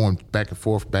they're just going back and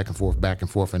forth, back and forth, back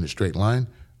and forth in a straight line,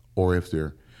 or if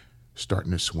they're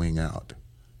starting to swing out.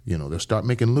 You know, they'll start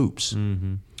making loops.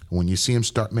 Mm-hmm. When you see them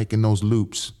start making those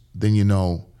loops, then you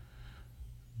know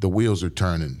the wheels are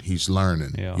turning. He's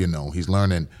learning. Yeah. You know, he's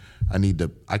learning. I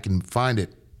can find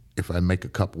it if I make a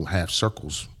couple half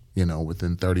circles, you know,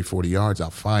 within 30, 40 yards,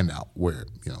 I'll find out where,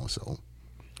 you know, so.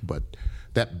 But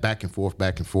that back and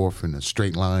forth in a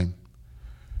straight line,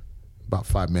 about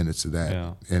 5 minutes of that.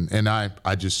 Yeah. And I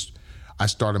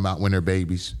start them out when they're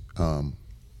babies.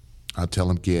 I tell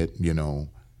them get, you know,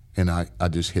 and I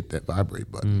just hit that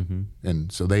vibrate button. Mm-hmm.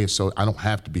 And so I don't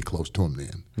have to be close to them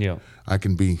then. Yeah. I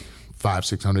can be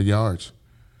 500-600 yards.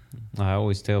 I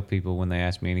always tell people when they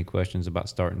ask me any questions about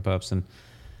starting pups, and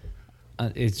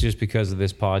it's just because of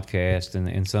this podcast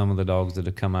and some of the dogs that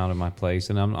have come out of my place.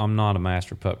 And I'm not a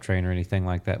master pup trainer or anything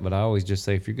like that, but I always just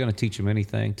say, if you're going to teach them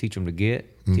anything, teach them to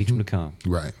get, teach them to come.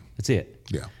 Right. That's it.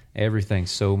 Yeah.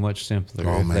 Everything's so much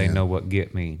simpler if they know what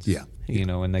get means. Yeah. You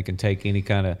know, and they can take any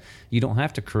kind of, you don't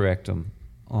have to correct them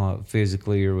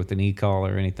physically or with an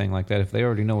e-collar or anything like that if they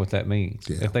already know what that means.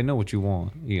 Yeah. If they know what you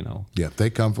want, you know. Yeah, if they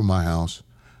come from my house,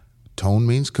 tone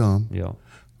means come, Yeah.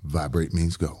 vibrate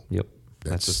means go. Yep.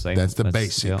 That's the same. That's the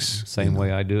basics. Yep, same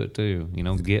way I do it too. You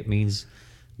know, get means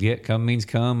get, come means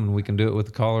come, and we can do it with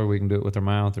the collar, we can do it with our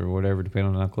mouth or whatever,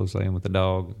 depending on how close I am with the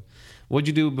dog. What'd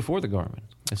you do before the Garmin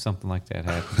if something like that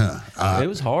happened? It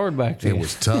was hard back then. It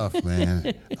was tough,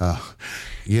 man.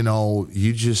 You know,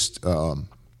 you just I'm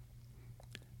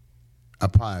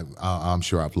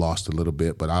sure I've lost a little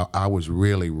bit, but I was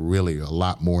really, really a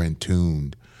lot more in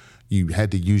tune. You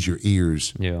had to use your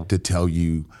ears to tell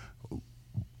you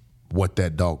what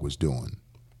that dog was doing.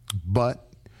 But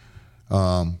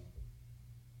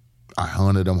I I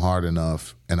hunted them hard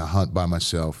enough, and I hunt by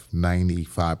myself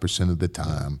 95% of the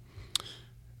time.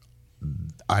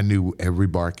 I knew every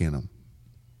bark in them.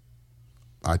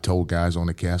 I told guys on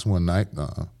the cast one night,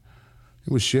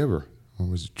 it was Shiver, or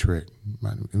was it Trick?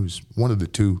 It was one of the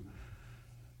two.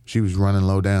 She was running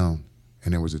low down,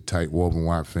 and there was a tight woven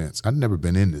wire fence. I'd never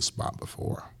been in this spot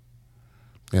before.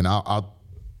 And I'll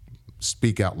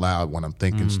speak out loud when I'm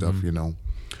thinking stuff, you know.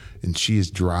 And she is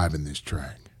driving this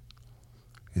track.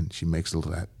 And she makes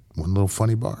that one little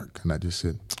funny bark. And I just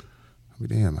said, I mean,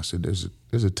 damn, I said, there's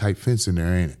a tight fence in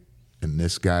there, ain't it? And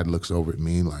this guy looks over at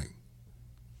me like,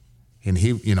 and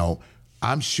he, you know,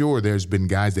 I'm sure there's been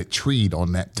guys that treed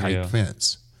on that tight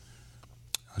fence.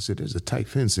 I said, there's a tight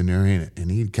fence in there, ain't it?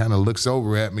 And he kind of looks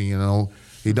over at me, you know.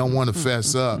 He don't want to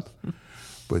fess up.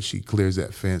 But she clears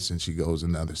that fence and she goes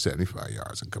another 75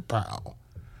 yards and kapow.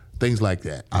 Things like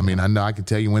that. I mean, I know I can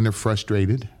tell you when they're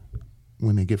frustrated.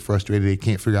 When they get frustrated, they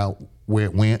can't figure out where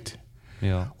it went.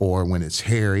 Yeah. Or when it's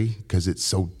hairy because it's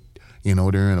so, you know,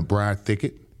 they're in a briar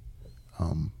thicket.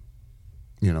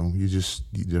 You know,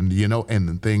 you know, and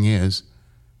the thing is,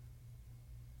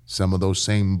 some of those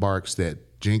same barks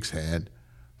that Jinx had,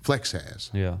 Flex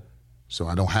has. Yeah. So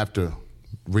I don't have to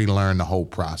relearn the whole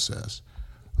process.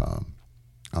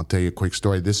 I'll tell you a quick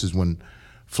story. This is when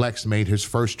Flex made his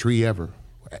first tree ever,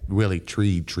 really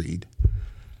treed.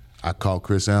 I called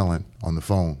Chris Allen on the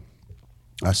phone.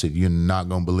 I said, you're not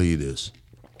going to believe this.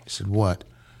 He said, what?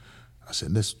 I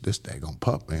said, this daggone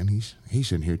pup, man,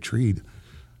 he's in here treed.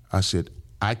 I said,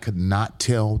 I could not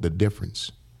tell the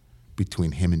difference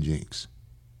between him and Jinx.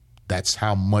 That's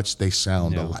how much they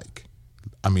sound alike.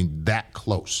 I mean, that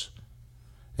close.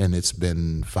 And it's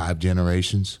been 5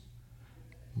 generations.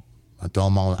 I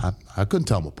told them all, I couldn't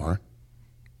tell them apart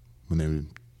when they were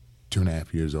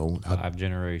 2.5 years old. 5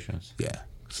 generations. Yeah.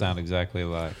 Sound exactly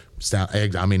alike.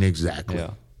 Exactly.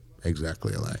 Yeah.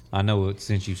 Exactly alike. I know it,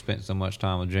 since you've spent so much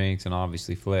time with Jinx and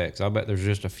obviously Flex, I bet there's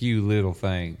just a few little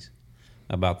things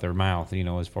about their mouth, you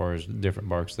know, as far as different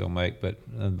barks they'll make. But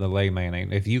the layman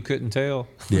ain't. If you couldn't tell,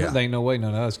 there ain't no way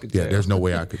none of us could tell. Yeah, there's no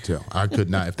way I could tell. I could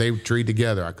not. If they treed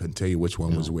together, I couldn't tell you which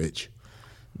one was which.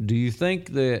 Do you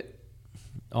think that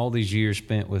all these years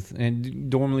spent with, and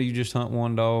normally you just hunt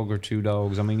 1 dog or 2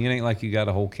 dogs? I mean, it ain't like you got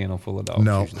a whole kennel full of dogs.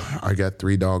 No, usually. I got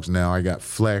 3 dogs now. I got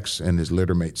Flex and his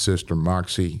littermate sister,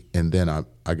 Moxie. And then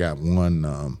I got one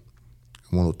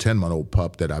little 10-month-old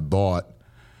pup that I bought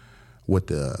with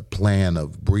the plan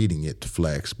of breeding it to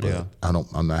Flex. But I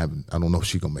don't know if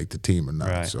she's going to make the team or not.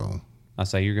 Right. So I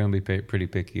say you're going to be pretty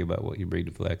picky about what you breed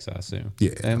to Flex, I assume.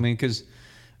 Yeah. I mean, because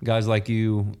guys like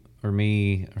you or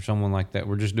me or someone like that,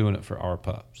 we're just doing it for our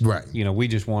pups. Right. You know, we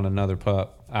just want another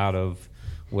pup out of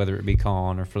whether it be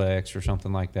Con or Flex or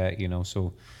something like that, you know.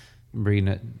 So breeding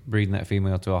that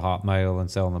female to a hot male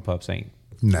and selling the pups ain't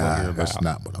what you're about. That's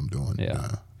not what I'm doing. Yeah.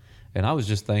 Nah. And I was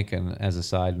just thinking, as a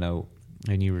side note,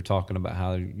 and you were talking about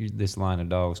how this line of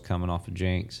dogs coming off of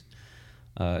Jinx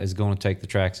is going to take the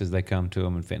tracks as they come to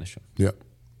them and finish them. Yep.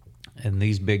 And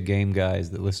these big game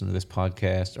guys that listen to this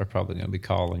podcast are probably going to be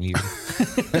calling you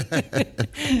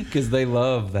because they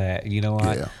love that. You know,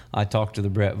 I talk to the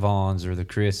Brett Vaughns or the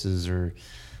Chris's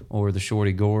or the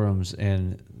Shorty Gorhams,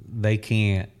 and they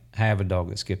can't have a dog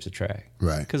that skips a track.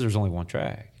 Right. Because there's only one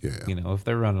track. Yeah. You know, if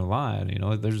they're running a line, you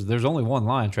know, there's only one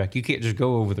line track. You can't just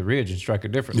go over the ridge and strike a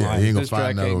different line. You ain't going This to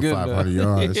find track ain't another good 500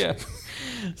 enough. yards. Yeah.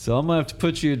 So I'm gonna have to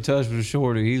put you in touch with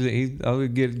Shorty. I'll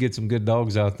get some good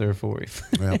dogs out there for you.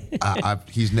 Well,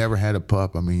 he's never had a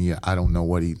pup. I mean, I don't know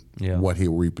what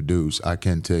he'll reproduce. I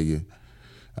can tell you,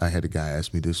 I had a guy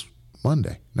ask me this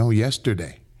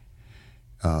yesterday,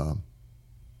 and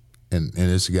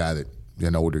it's a guy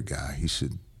an older guy. He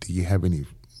said, "Do you have any?"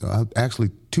 Actually,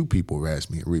 2 people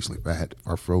asked me recently if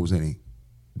I froze any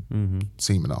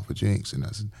semen off of Jinx, and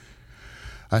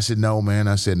I said, no, man.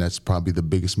 I said, that's probably the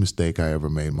biggest mistake I ever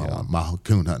made in my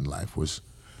coon hunting life was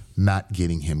not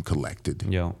getting him collected.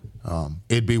 Yeah.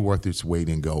 It'd be worth its weight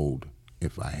in gold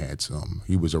if I had some.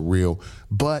 He was a real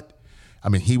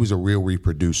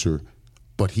reproducer,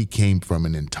 but he came from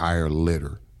an entire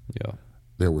litter. Yeah.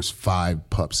 There was 5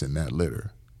 pups in that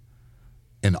litter,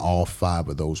 and all 5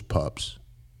 of those pups,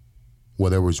 well,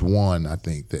 there was one, I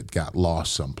think, that got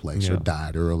lost someplace or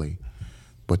died early.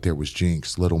 But there was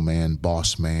Jinx, Little Man,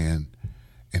 Boss Man,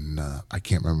 and I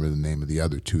can't remember the name of the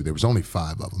other 2. There was only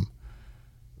 5 of them.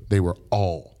 They were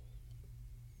all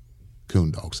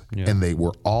coon dogs. Yeah. And they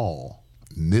were all,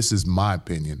 and this is my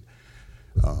opinion,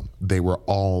 they were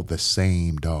all the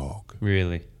same dog.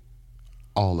 Really?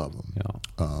 All of them.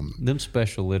 Yeah. Them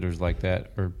special litters like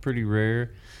that are pretty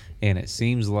rare, and it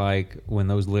seems like when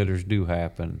those litters do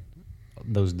happen,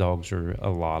 those dogs are a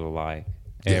lot alike.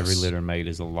 Every Yes. litter mate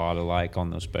is a lot alike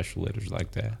on those special litters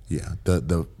like that. Yeah,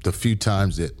 the few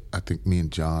times that I think me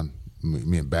and John,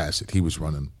 me and Bassett, he was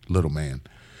running Little Man.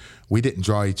 We didn't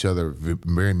draw each other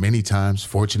very many times,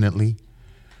 fortunately,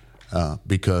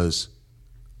 because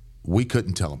we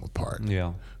couldn't tell them apart.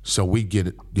 Yeah. So we get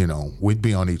it, we'd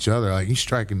be on each other like, you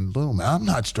striking Little Man. I'm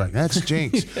not striking. That's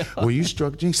Jinx. Well, you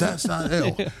struck Jinx. That's not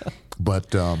L.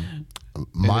 But And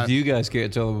if you guys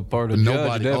can't tell them apart, a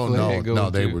nobody. judge Oh definitely ain't no,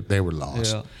 going they to. were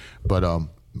lost. Yeah. But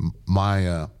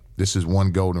this is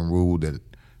one golden rule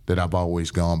that I've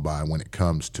always gone by when it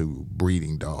comes to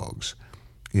breeding dogs,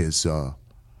 is a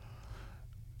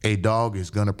dog is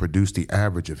going to produce the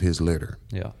average of his litter.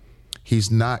 Yeah.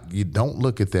 He's not. You don't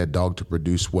look at that dog to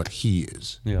produce what he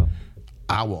is. Yeah.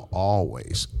 I will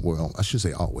always, well, I should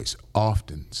say always,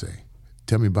 often say,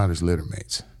 tell me about his litter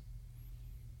mates.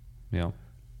 Yeah.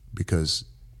 Because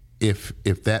if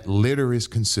that litter is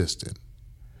consistent,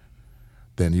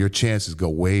 then your chances go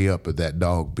way up of that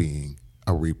dog being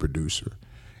a reproducer.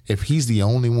 If he's the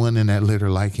only one in that litter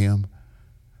like him,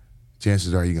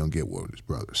 chances are you're going to get what his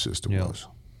brother or sister Yeah. was.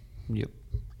 Yep.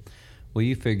 Well,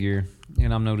 you figure,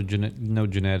 and I'm no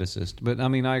geneticist, but I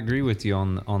mean, I agree with you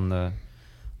on the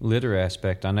litter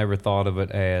aspect. I never thought of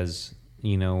it as,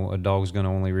 a dog's going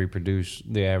to only reproduce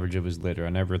the average of his litter. I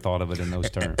never thought of it in those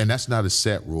terms. And that's not a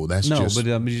set rule. That's No, just, but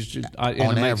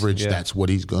on average, that's what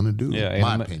he's going to do, yeah, in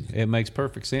my opinion. It makes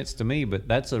perfect sense to me, but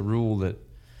that's a rule that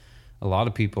a lot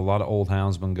of people, a lot of old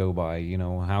houndsmen go by.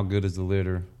 How good is the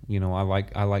litter?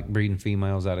 I like breeding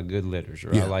females out of good litters,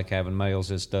 or Yeah. I like having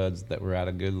males as studs that were out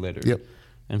of good litters. Yep.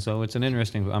 And so it's an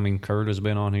interesting. I mean, Kurt has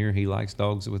been on here. He likes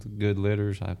dogs with good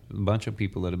litters. A bunch of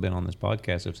people that have been on this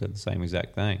podcast have said the same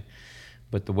exact thing.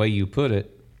 But the way you put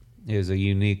it is a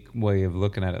unique way of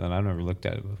looking at it, and I've never looked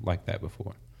at it like that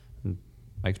before. It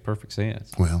makes perfect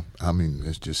sense. Well, I mean,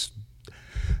 that's just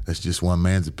one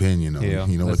man's opinion. Yeah,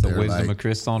 You know that's what the they're wisdom like. of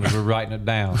Chris Saunders. We're writing it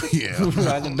down. Yeah. We're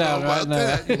writing it down How right about now.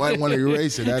 that? You might want to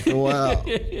erase it after a while.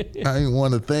 I ain't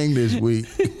won a thing this week.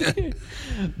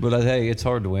 But hey, it's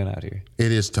hard to win out here.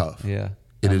 It is tough. Yeah,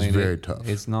 It is very tough.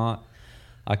 It's not.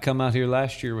 I come out here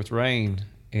last year with rain,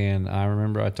 and I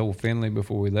remember I told Finley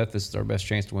before we left, this is our best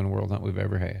chance to win a world hunt we've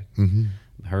ever had. Mm-hmm.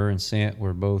 Her and Scent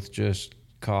were both just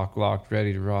cock locked,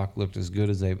 ready to rock. Looked as good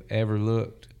as they've ever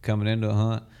looked coming into a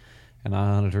hunt, and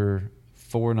I hunted her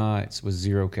 4 nights with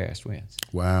 0 cast wins.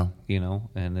 Wow.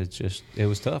 And it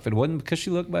was tough. It wasn't because she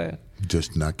looked bad.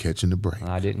 Just not catching the break.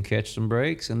 I didn't catch some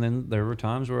breaks, and then there were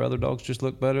times where other dogs just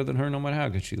looked better than her, no matter how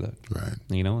good she looked. Right.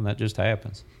 And that just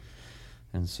happens.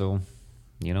 And so,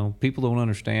 people don't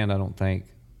understand, I don't think,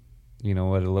 at a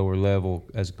lower level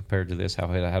as compared to this, how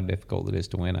difficult it is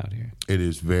to win out here. It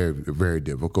is very, very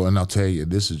difficult. And I'll tell you,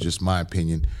 this is just my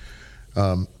opinion.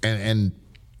 And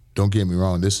don't get me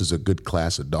wrong, this is a good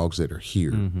class of dogs that are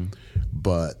here. Mm-hmm.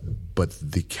 But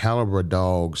the caliber of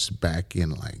dogs back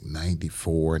in like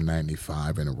 94 and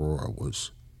 95 in Aurora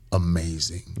was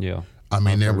amazing. Yeah. I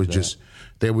mean, there was that.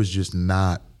 just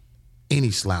not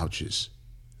any slouches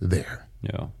there.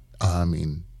 Yeah. I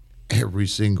mean, every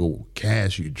single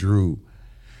cast you drew,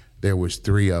 there was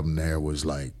 3 of them there was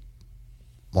like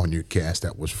on your cast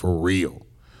that was for real.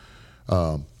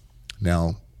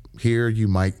 Now here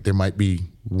there might be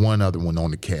one other one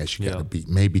on the cast you got to beat,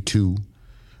 maybe 2,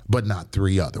 but not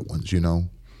 3 other ones,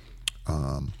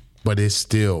 But it's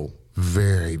still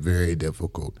very, very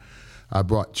difficult. I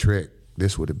brought Trek.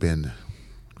 This would have been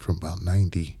from about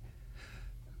 90.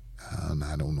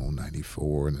 I don't know,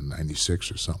 94 and then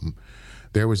 96 or something.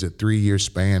 There was a 3-year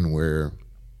span where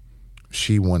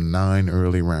she won 9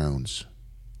 early rounds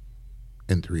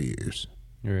in 3 years.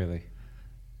 Really?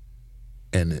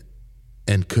 And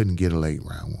couldn't get a late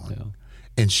round one. Yeah.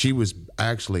 And she was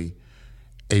actually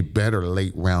a better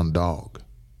late round dog,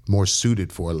 more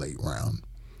suited for a late round.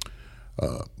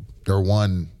 Her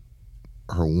one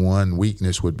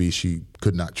weakness would be she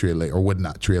could not trail late, or would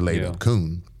not trail late a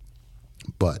coon.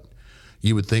 But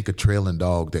you would think a trailing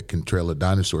dog that can trail a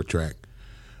dinosaur track,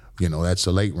 that's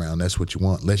a late round. That's what you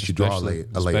want, unless you draw a late.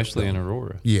 Especially in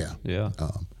Aurora. Yeah. Yeah.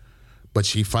 But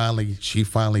she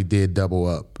finally did double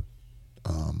up.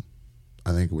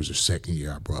 I think it was her second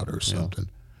year I brought her or something.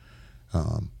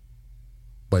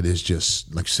 But it's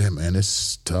just, like I said, man,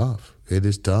 it's tough. It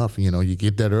is tough. You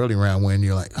get that early round win,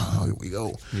 you're like, oh, here we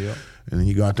go. Yeah. And then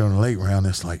you go out there in the late round,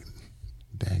 it's like,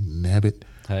 dang nabbit.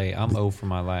 Hey, I'm 0 for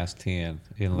my last 10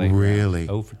 in late Really? round.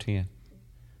 0 for 10.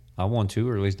 I won 2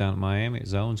 earlies down at Miami at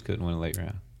Zones, couldn't win a late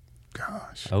round.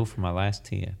 Gosh. 0 for my last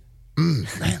 10. Man,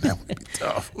 that would be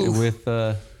tough. Oof. With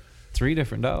 4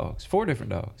 different dogs.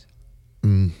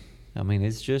 I I mean,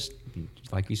 it's just,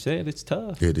 like you said, it's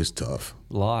tough. It is tough.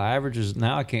 Law averages,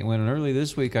 now I can't win an early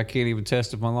this week. I can't even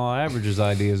test if my law averages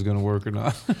idea is going to work or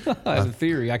not. In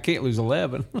theory, I can't lose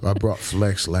 11. I brought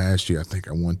flex last year. I think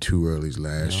I won 2 earlies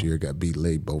last year. Got beat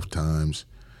late both times.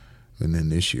 And then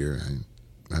this year,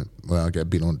 I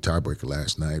got beat on the tiebreaker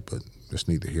last night, but it's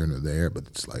neither here nor there. But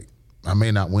it's like, I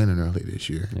may not win an early this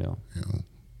year. Yeah. You know?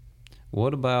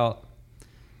 What about,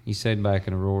 you said back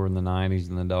in Aurora in the 90s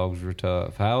and the dogs were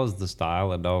tough. How has the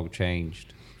style of dog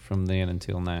changed from then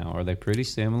until now? Are they pretty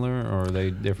similar, or are they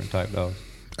different type dogs?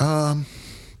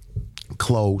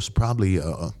 Close. Probably,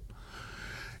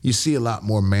 you see a lot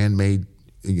more man-made.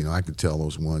 You know, I could tell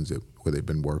those ones where they've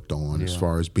been worked on as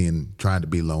far as trying to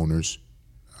be loners.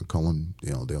 I call them,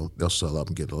 you know, they'll sell up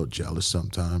and get a little jealous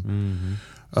sometime.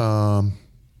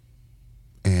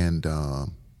 And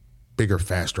bigger,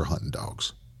 faster hunting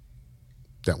dogs.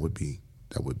 That would be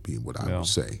what I would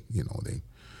say. You know,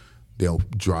 they'll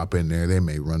drop in there. They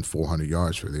may run 400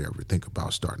 yards before they ever think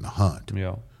about starting to hunt.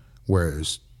 Yeah.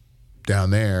 Whereas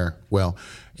down there, well,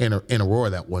 in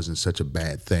Aurora, that wasn't such a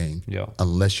bad thing. Yeah.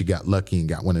 Unless you got lucky and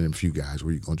got one of them few guys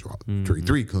where you're going to drop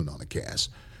three coon on a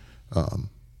cast.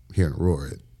 Here in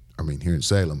Aurora, here in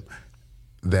Salem,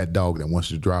 that dog that wants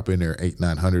to drop in there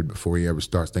 800-900 before he ever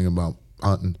starts thinking about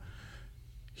hunting,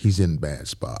 he's in a bad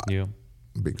spot. Yeah.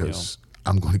 Because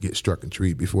I'm going to get struck and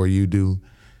treed before you do,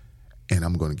 and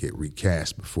I'm going to get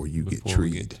recast before you get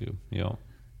treated. Yeah.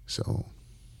 So,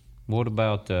 what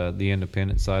about the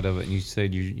independent side of it? And you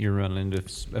said you're running into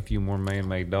a few more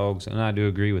man-made dogs, and I do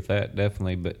agree with that,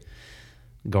 definitely, but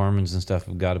Garmins and stuff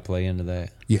have got to play into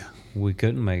that. Yeah. We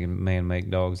couldn't make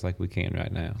man-make dogs like we can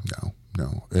right now.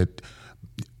 No.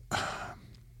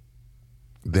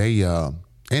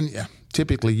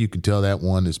 Typically you can tell that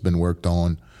one that's been worked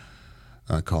on.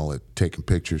 I call it taking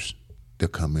pictures. They'll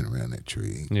come in around that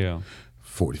tree. Yeah.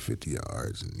 40, 50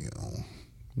 yards and, you know,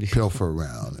 pilfer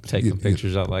around. Taking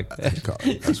pictures out like that.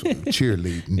 That's what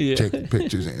cheerleading, taking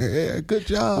pictures. Yeah, good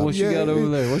job. What you got over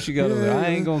there? What you got over there? I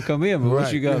ain't going to come in, but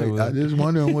what you got over there? I just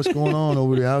wondering what's going on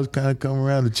over there. I was kind of coming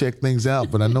around to check things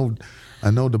out, but I know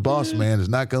the boss man is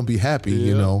not going to be happy,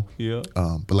 you know. Yeah.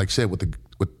 But like I said,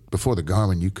 before the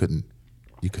Garmin, you couldn't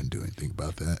do anything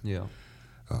about that. Yeah.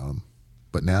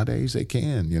 But nowadays they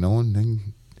can, you know, and they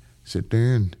can sit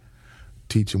there and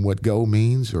teach them what go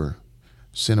means, or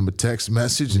send them a text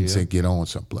message and say get on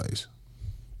someplace.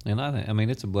 And I think,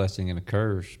 it's a blessing and a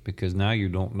curse, because now you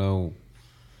don't know,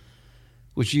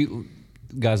 which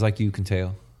guys like you can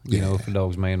tell, you know, if a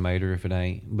dog's man-made or if it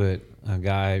ain't. But a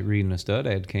guy reading a stud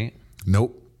ad can't.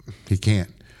 Nope, he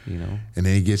can't. You know, and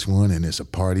then he gets one, and it's a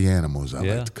party animal, as I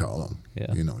like to call them.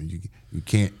 Yeah. You know, you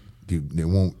can't. They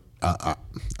won't. I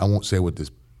won't say what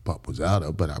this pup was out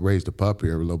of, but I raised a pup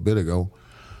here a little bit ago.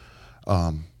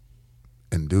 And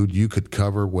dude, you could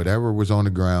cover whatever was on the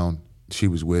ground she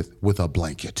was with a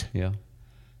blanket. Yeah.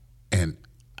 And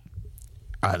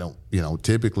I don't, you know,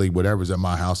 typically whatever's at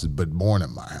my house is but born at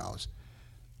my house.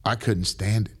 I couldn't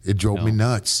stand it. It drove me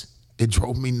nuts.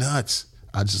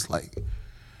 I just like,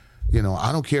 you know,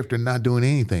 I don't care if they're not doing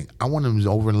anything. I want them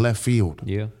over in left field.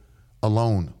 Yeah.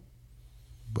 Alone.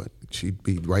 But she'd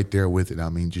be right there with it.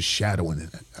 Just shadowing it.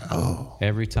 Oh.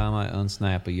 Every time I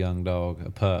unsnap a young dog, a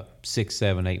pup, 6,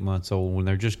 7, 8 months old, when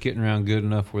they're just getting around good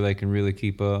enough where they can really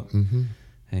keep up,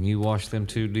 and you watch them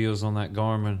 2 deals on that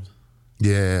Garmin,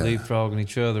 leapfrogging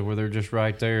each other where they're just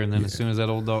right there, and then as soon as that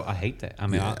old dog, I hate that.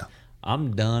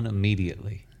 I'm done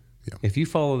immediately. Yeah. If you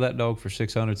follow that dog for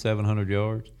 600, 700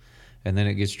 yards, and then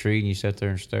it gets treed and you sit there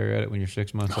and stare at it when you're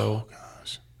 6 months old,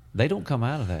 gosh. They don't come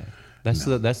out of that.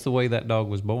 That's the way that dog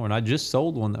was born. I just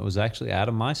sold one that was actually out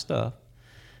of my stuff,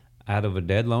 out of a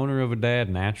dead loner of a dad,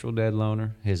 natural dead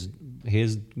loner. His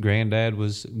granddad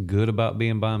was good about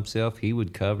being by himself. He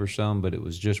would cover some, but it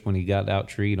was just when he got out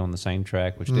treed on the same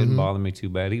track, which didn't bother me too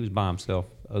bad. He was by himself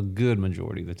a good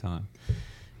majority of the time.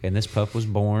 And this pup was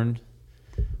born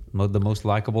the most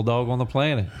likable dog on the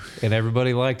planet, and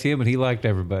everybody liked him, and he liked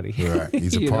everybody. Right,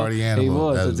 he's a party animal. He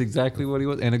was. That's exactly what he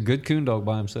was, and a good coon dog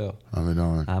by himself.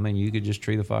 You could just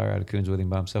tree the fire out of coons with him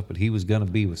by himself, but he was gonna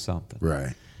be with something.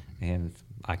 Right. And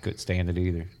I couldn't stand it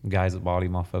either. Guys that bought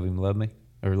him off of him love him,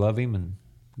 and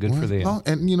good for them. Well,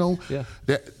 and you know,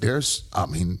 there's a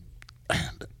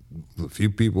few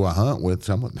people I hunt with.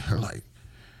 Some of them are like,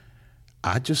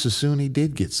 I just assume he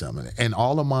did get some of it, and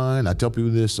all of mine. I tell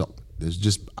people this.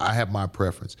 I have my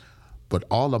preference, but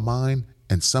all of mine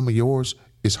and some of yours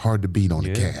is hard to beat on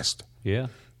the cast. Yeah.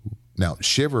 Now,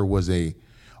 Shiver was a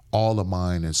all of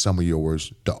mine and some of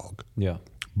yours dog. Yeah.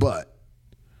 But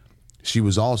she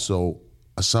was also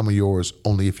a some of yours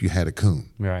only if you had a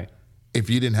coon. Right. If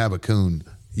you didn't have a coon,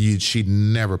 she'd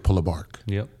never pull a bark.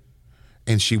 Yep.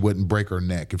 And she wouldn't break her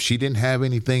neck. If she didn't have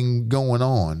anything going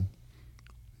on,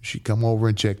 she'd come over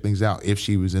and check things out if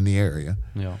she was in the area.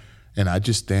 Yeah. And I'd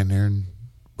just stand there and,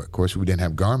 of course, we didn't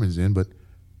have Garmin's in, but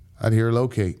I'd hear her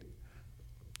locate.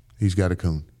 He's got a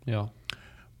coon. Yeah.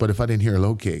 But if I didn't hear her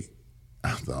locate,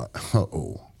 I thought,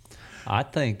 uh-oh. I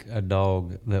think a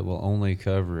dog that will only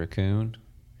cover a coon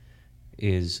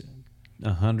is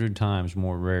 100 times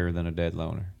more rare than a dead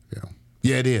loner. Yeah.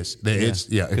 Yeah, it is. It's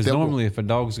Because normally, if a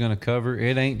dog's going to cover,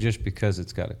 it ain't just because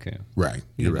it's got a coon. Right.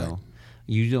 You're right.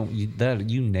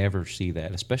 You never see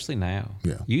that, especially now.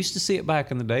 Yeah. You used to see it back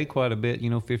in the day quite a bit.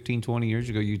 15, 20 years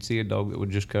ago, you'd see a dog that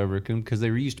would just cover a coon because they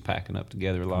were used to packing up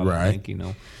together a lot. Right. I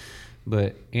think.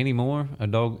 But anymore,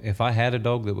 if I had a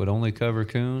dog that would only cover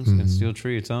coons and still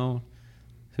tree its own,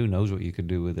 who knows what you could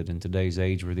do with it in today's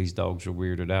age where these dogs are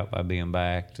weirded out by being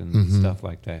backed and stuff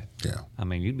like that. Yeah. I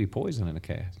mean, you'd be poisoning a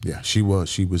cat. Yeah, she was.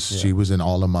 She was in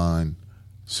all of mine,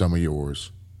 some of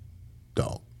yours,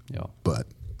 dog. Yeah. But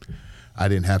I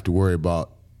didn't have to worry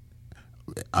about.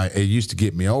 It used to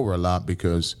get me over a lot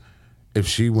because if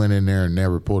she went in there and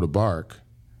never pulled a bark,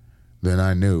 then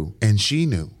I knew, and she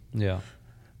knew. Yeah.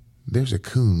 There's a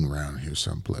coon around here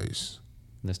someplace,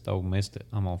 This dog missed it.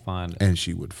 I'm gonna find it. and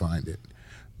she would find it.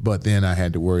 But then I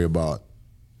had to worry about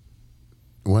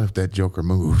what if that joker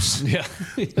moves? Yeah.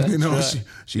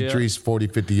 She Yeah. trees 40,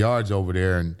 50 yards over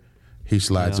there, and he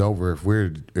slides Yeah. over. If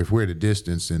we're at a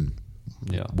distance, and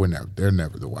Yeah. they're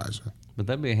never the wiser. But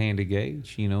that'd be a handy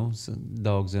gauge, Some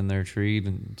dogs in there treed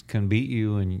and can beat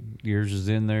you, and yours is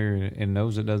in there and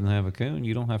knows it doesn't have a coon.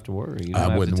 You don't have to worry. You I don't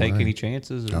have to wouldn't take worry. any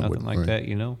chances or I nothing wouldn't like worry.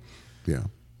 that. Yeah,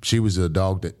 she was a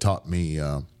dog that taught me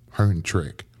her and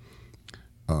Trick.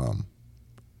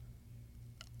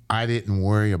 I didn't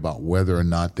worry about whether or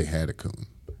not they had a coon.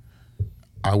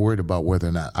 I worried about whether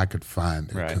or not I could find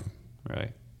their Right. coon.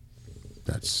 Right.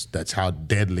 That's how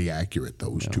deadly accurate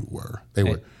those two were.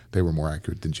 They were more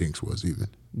accurate than Jinx was even.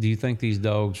 Do you think these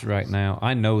dogs right now?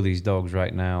 I know these dogs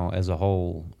right now as a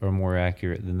whole are more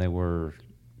accurate than they were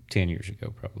 10 years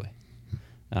ago, probably.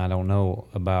 I don't know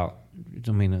about.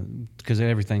 Because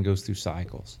everything goes through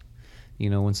cycles.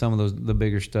 When some of the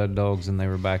bigger stud dogs and they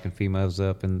were backing females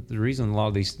up, and the reason a lot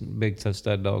of these big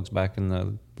stud dogs back in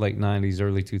the late 90s,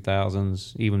 early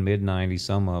 2000s, even mid 90s,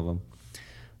 some of them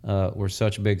were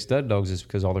such big stud dogs is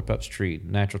because all their pups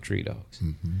treed, natural tree dogs.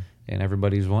 Mm-hmm. And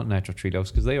everybody's wanting natural tree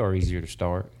dogs because they are easier to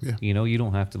start. Yeah. You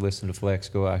don't have to listen to Flex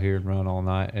go out here and run all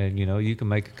night. And, you can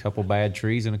make a couple bad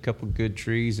trees and a couple good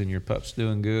trees and your pup's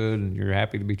doing good and you're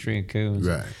happy to be treeing coons.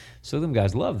 Right. So them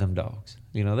guys love them dogs.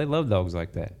 They love dogs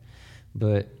like that.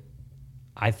 But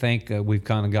I think we've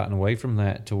kind of gotten away from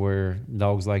that to where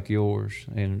dogs like yours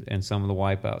and some of the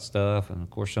wipeout stuff and, of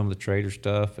course, some of the trader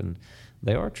stuff, and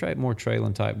they are more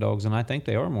trailing type dogs, and I think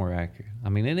they are more accurate.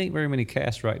 It ain't very many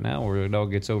casts right now where a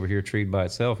dog gets over here treed by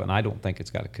itself, and I don't think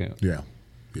it's got a coon. Yeah.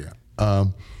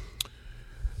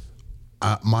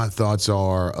 My thoughts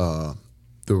are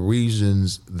the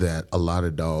reasons that a lot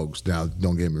of dogs, now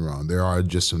don't get me wrong, there are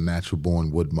just some natural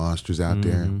born wood monsters out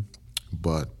there,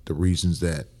 but the reasons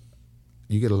that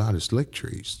you get a lot of slick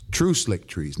trees, true slick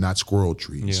trees, not squirrel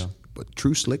trees, Yeah. but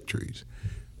true slick trees,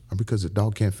 are because the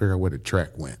dog can't figure out where the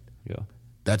track went. Yeah.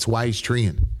 That's why he's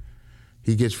treeing.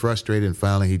 He gets frustrated and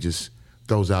finally he just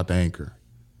throws out the anchor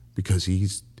because he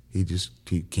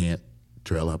can't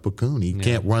trail up a coon. He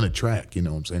can't run a track, you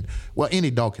know what I'm saying? Well,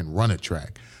 any dog can run a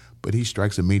track, but he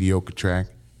strikes a mediocre track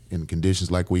in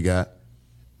conditions like we got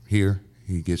here.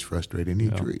 He gets frustrated and he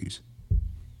trees.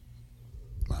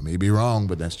 I may be wrong,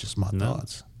 but that's just my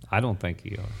thoughts. I don't think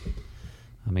you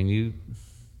are. Good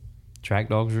track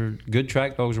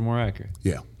dogs are more accurate.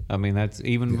 Yeah. That's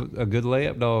even a good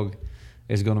layup dog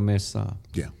is going to miss some.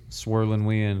 Yeah. Swirling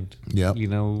wind. Yep.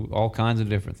 All kinds of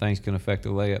different things can affect the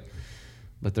layup.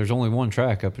 But there's only one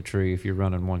track up a tree if you're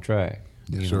running one track.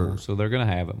 Yes, sir. So they're going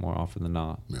to have it more often than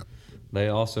not. Yep. They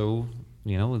also,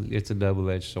 it's a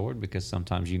double-edged sword because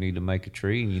sometimes you need to make a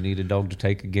tree and you need a dog to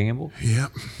take a gamble.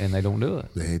 Yep. And they don't do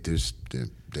it.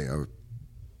 They are.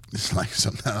 It's like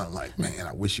sometimes I'm like, man,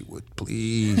 I wish you would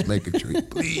please make a tree,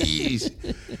 please.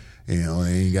 They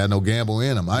ain't got no gamble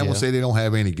in them. I won't say they don't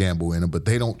have any gamble in them, but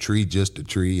they don't tree just to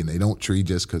tree, and they don't tree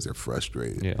just because they're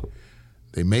frustrated. Yeah.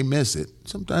 They may miss it.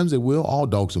 Sometimes they will. All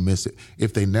dogs will miss it.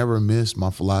 If they never miss,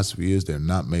 my philosophy is they're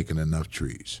not making enough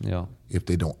trees. Yeah. If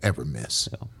they don't ever miss.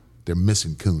 Yeah. They're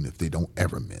missing coon if they don't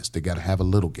ever miss. They got to have a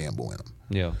little gamble in them.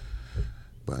 Yeah.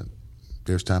 But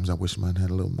there's times I wish mine had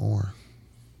a little more.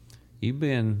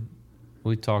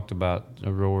 We talked about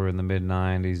Aurora in the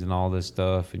mid-'90s and all this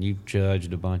stuff, and you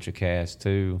judged a bunch of casts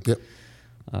too. Yep.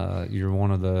 You're one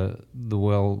of the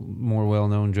more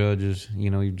well-known judges.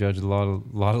 You've judged a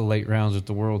lot of late rounds at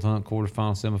the World Hunt,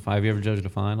 quarterfinal, semifinal. Have you ever judged a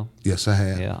final? Yes, I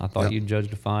have. Yeah, I thought you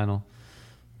judged a final.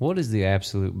 What is the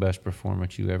absolute best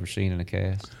performance you've ever seen in a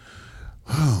cast?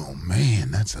 Oh,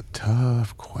 man, that's a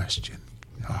tough question.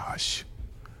 Gosh.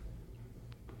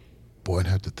 Boy, I'd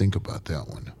have to think about that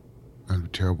one. I have a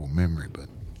terrible memory, but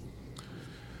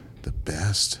the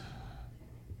best.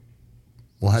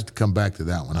 We'll have to come back to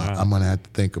that one. I'm going to have to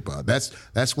think about it.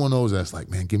 That's one of those that's like,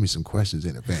 man, give me some questions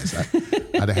in advance. I'd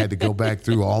have had to go back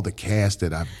through all the casts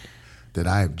that I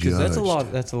have judged.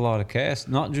 That's a lot of casts,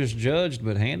 not just judged,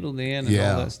 but handled in and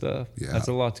all that stuff. Yeah. That's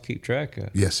a lot to keep track of.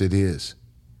 Yes, it is.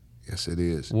 Yes, it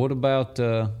is. What about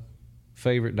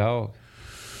favorite dog?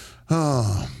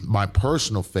 My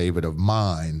personal favorite of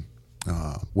mine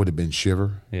would have been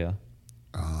Shiver. Yeah.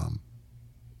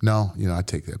 No, I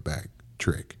take that back.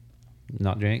 Trick.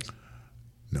 Not Jinx?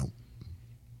 No.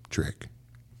 Trick.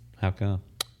 How come?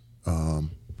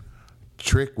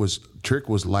 Trick was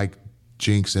like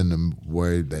Jinx in the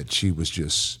way that she was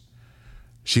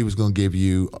going to give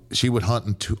you, she would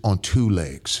hunt on two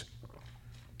legs.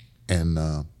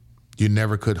 And you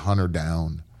never could hunt her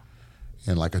down.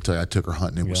 And like I tell you, I took her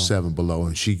hunting. It was 7 below.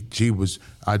 And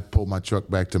I'd pull my truck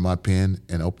back to my pen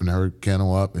and open her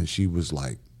kennel up. And she was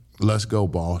like, let's go,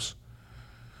 boss.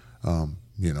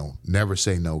 Never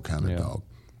say no kind of dog.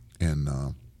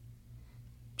 And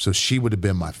so she would have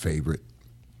been my favorite.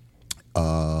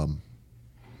 But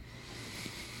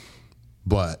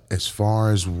as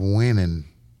far as winning,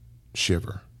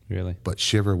 Shiver. Really? But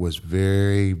Shiver was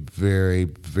very, very,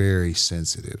 very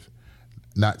sensitive.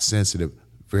 Not sensitive,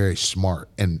 very smart.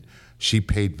 And she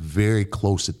paid very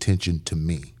close attention to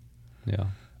me. Yeah.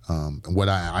 What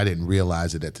I didn't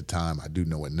realize it at the time, I do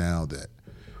know it now, that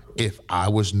if I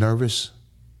was nervous,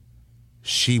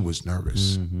 she was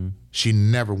nervous. Mm-hmm. She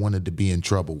never wanted to be in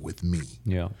trouble with me.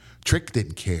 Yeah. Trick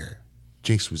didn't care.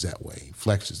 Jinx was that way.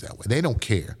 Flex is that way. They don't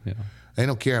care. Yeah. They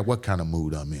don't care what kind of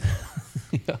mood I'm in.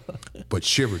 Yeah. But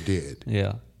Shiver did.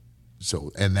 Yeah.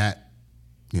 So, and that,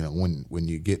 when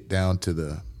you get down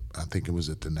to I think it was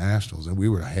at the Nationals, and we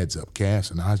were a heads-up cast,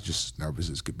 and I was just as nervous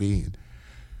as could be, and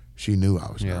she knew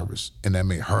I was nervous, and that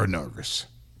made her nervous.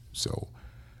 So,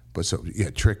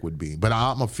 Trick would be. But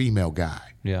I'm a female guy.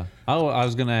 Yeah. I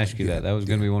was going to ask you that. That was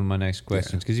going to be one of my next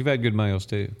questions, because you've had good males,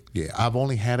 too. Yeah. I've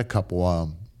only had a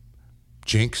couple,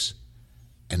 Jinx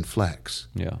and Flex.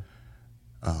 Yeah.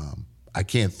 I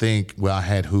can't think, well, I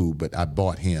had who, but I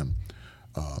bought him.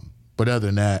 But other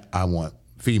than that, I want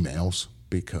females,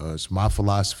 because my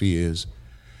philosophy is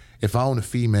if I own a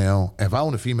female,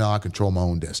 I control my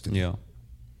own destiny. Yeah.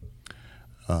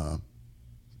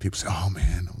 People say, oh,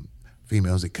 man,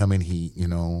 females that come in heat,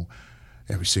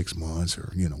 every 6 months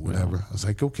or, whatever. Yeah. I was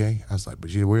like, okay. I was like,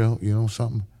 but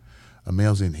something? A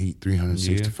male's in heat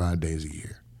 365 days a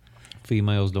year.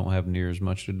 Females don't have near as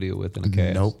much to deal with in a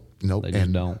cast. Nope. They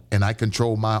just don't. And I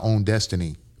control my own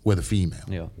destiny with a female.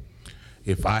 Yeah.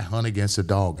 If I hunt against a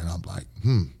dog and I'm like,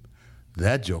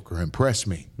 that joker impressed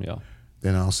me. Yeah.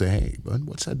 Then I'll say, hey, bud,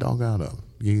 what's that dog out of?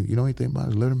 You know anything about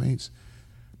his litter mates?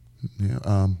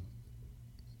 Yeah.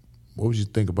 What would you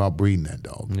think about breeding that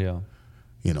dog? Yeah.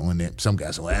 And then some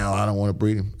guys say, well, I don't want to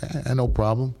breed him. No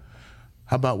problem.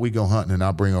 How about we go hunting and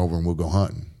I'll bring over and we'll go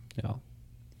hunting? Yeah.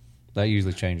 That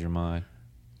usually changes your mind.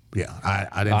 Yeah.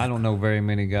 I don't know very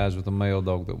many guys with a male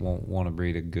dog that won't want to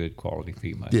breed a good quality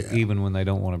female, even when they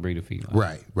don't want to breed a female.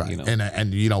 Right.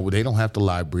 And they don't have to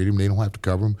live breed him. They don't have to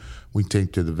cover him. We take him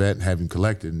to the vet and have him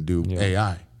collected and do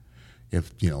AI,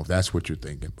 if that's what you're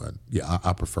thinking. But yeah,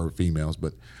 I prefer females.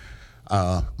 But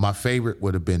my favorite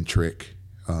would have been Trick.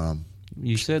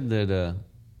 You said that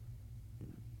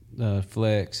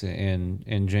Flex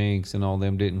and Jinx and all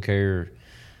them didn't care.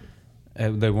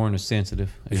 They weren't as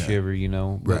sensitive as Shiver,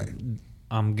 But right.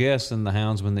 I'm guessing the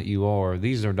houndsman that you are,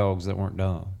 these are dogs that weren't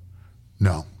dumb.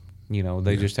 No.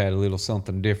 They just had a little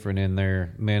something different in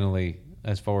there mentally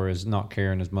as far as not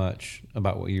caring as much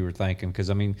about what you were thinking. Because,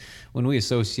 when we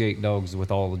associate dogs with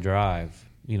all the drive,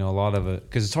 a lot of it,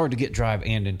 because it's hard to get drive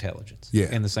and intelligence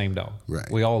in the same dog.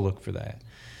 Right. We all look for that.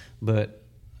 But,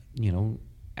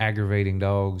 aggravating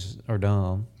dogs are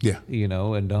dumb. Yeah.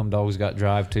 And dumb dogs got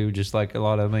drive too, just like a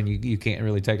lot of them, and you can't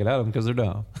really take it out of them because they're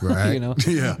dumb. Right.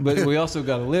 Yeah. But we also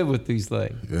got to live with these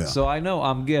things. Yeah. So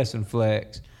I'm guessing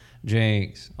Flex,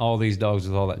 Jinx, all these dogs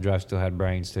with all that drive still had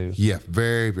brains too. Yeah.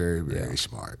 Very, very, very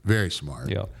smart. Very smart.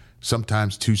 Yeah.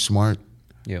 Sometimes too smart.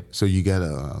 Yep. So you got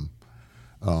to,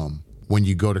 when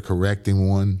you go to correcting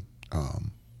one,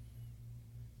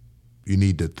 you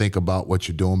need to think about what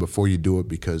you're doing before you do it,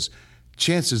 because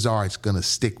chances are it's going to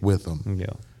stick with them. Yeah.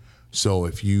 So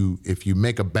if you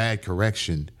make a bad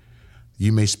correction,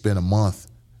 you may spend a month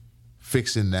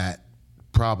fixing that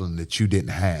problem that you didn't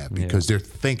have because they're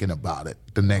thinking about it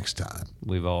the next time.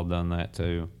 We've all done that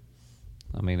too.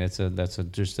 I mean, that's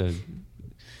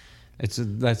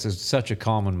such a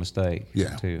common mistake.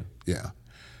 Yeah, too. Yeah,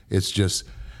 it's just,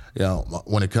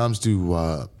 when it comes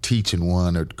to teaching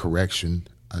one or correction,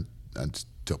 I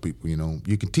tell people,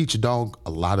 you can teach a dog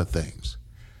a lot of things,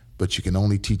 but you can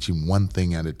only teach him one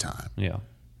thing at a time. Yeah.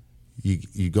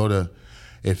 You go to,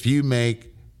 if you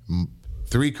make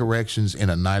 3 corrections in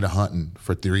a night of hunting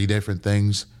for 3 different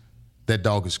things, that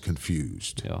dog is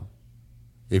confused. Yeah.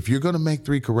 If you're going to make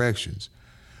 3 corrections,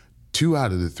 2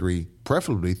 out of the 3,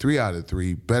 preferably 3 out of the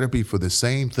 3, better be for the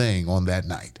same thing on that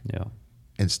night. Yeah.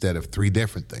 Instead of 3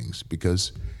 different things.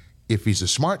 Because if he's a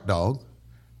smart dog,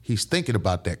 he's thinking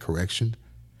about that correction,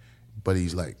 but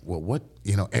he's like, well, what,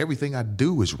 everything I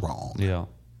do is wrong. Yeah.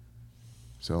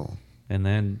 So. And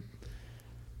then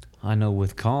I know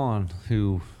with Con,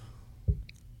 who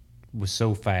was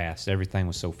so fast, everything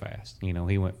was so fast.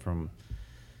 He went from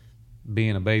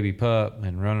being a baby pup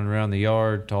and running around the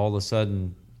yard to all of a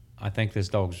sudden, I think this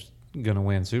dog's going to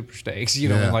win Super Stakes,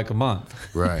 in like a month.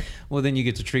 Right. Well, then you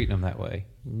get to treat them that way.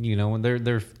 When they're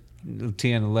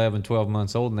 10, 11, 12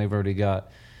 months old and they've already got,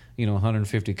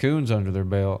 150 coons under their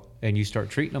belt, and you start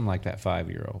treating them like that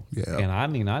 5-year-old. Yeah. And I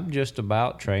mean, I've just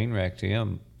about train wrecked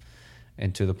him,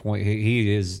 and to the point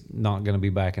he is not going to be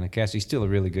back in a cast. He's still a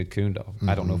really good coon dog.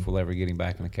 I don't know if we'll ever get him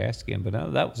back in a cast again, but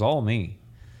that was all me.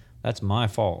 That's my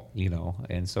fault,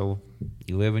 And so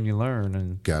you live and you learn,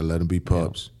 and gotta let them be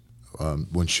pups.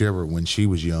 When she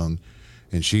was young,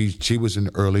 and she was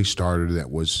an early starter that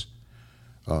was,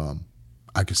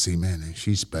 I could see, man,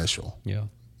 she's special. Yeah.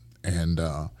 And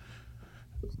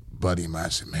buddy of mine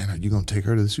said, man, are you gonna take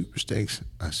her to the Super Stakes?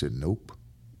 I said, nope.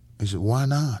 He said, why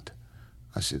not?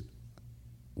 I said,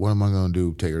 what am I gonna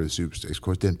do? Take her to the Super Stakes? Of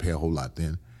course, didn't pay a whole lot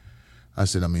then. I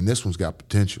said, I mean, this one's got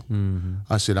potential. Mm-hmm.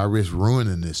 I said, I risk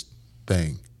ruining this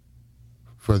thing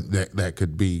for that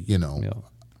could be,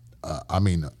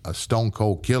 a stone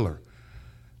cold killer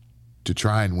to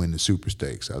try and win the Super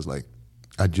Stakes. I was like,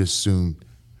 I just soon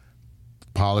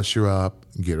polish her up,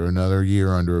 get her another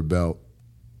year under her belt,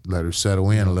 let her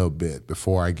settle in a little bit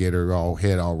before I get her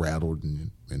head all rattled,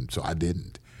 and so I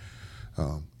didn't.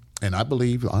 And I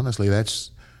believe, honestly,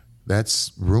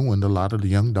 that's ruined a lot of the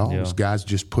young dogs. Yeah. Guys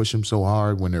just push them so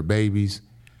hard when they're babies.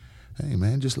 Hey,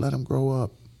 man, just let them grow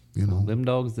up, Them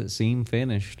dogs that seem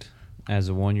finished as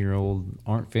a 1-year-old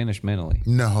aren't finished mentally.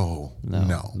 No.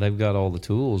 They've got all the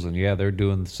tools, and they're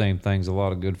doing the same things a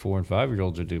lot of good 4- and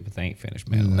 5-year-olds are doing, but they ain't finished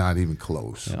mentally. Not even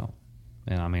close.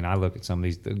 And I mean, I look at some of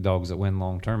these dogs that win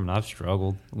long term, and I've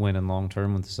struggled winning long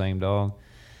term with the same dog.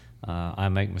 I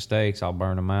make mistakes, I'll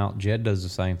burn them out. Jed does the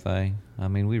same thing. I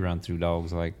mean, we run through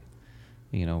dogs like,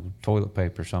 toilet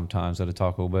paper sometimes at a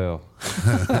Taco Bell.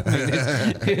 I mean,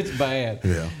 it's bad.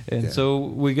 Yeah. And so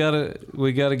we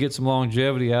gotta get some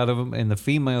longevity out of them. And the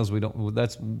females, we don't.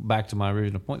 That's back to my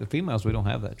original point. The females, we don't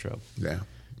have that trouble. Yeah.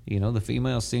 The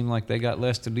females seem like they got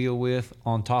less to deal with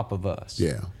on top of us.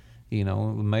 Yeah. The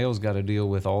males got to deal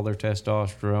with all their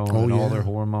testosterone and all their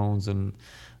hormones, and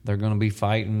they're going to be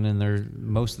fighting, and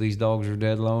most of these dogs are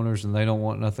dead loners, and they don't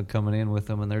want nothing coming in with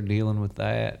them, and they're dealing with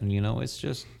that. And it's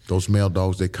just those male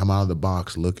dogs, they come out of the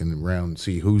box looking around and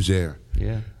see who's there.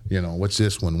 Yeah. What's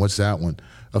this one? What's that one?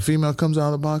 A female comes out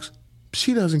of the box,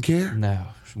 she doesn't care. No.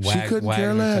 She couldn't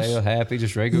care less. Tail, happy,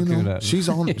 just regular coon up. She's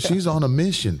on a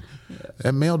mission.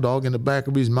 That male dog, in the back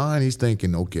of his mind, he's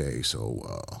thinking, okay,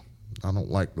 so I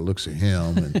don't like the looks of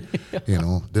him, and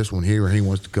this one here, he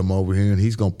wants to come over here, and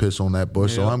he's gonna piss on that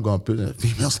bush, so I'm gonna piss. The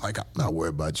female's like, I'm not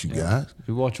worried about you guys.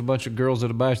 You watch a bunch of girls at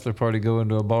a bachelor party go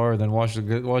into a bar, and then watch the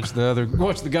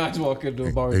guys walk into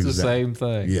a bar. It's the same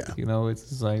thing. Yeah, it's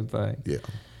the same thing. Yeah.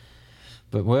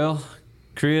 But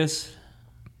Chris,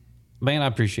 man, I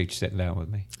appreciate you sitting down with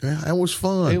me. Yeah, it was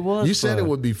fun. It was. You said it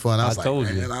would be fun. I was like, told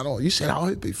man, you. I don't. You said, oh,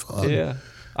 it'd be fun. Yeah.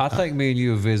 I think me and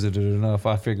you have visited enough.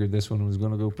 I figured this one was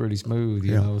going to go pretty smooth,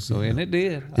 you know. So, and it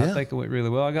did. I think it went really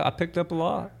well. I picked up a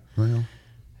lot. Well,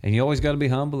 and you always got to be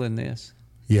humble in this.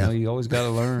 Yeah. You always got to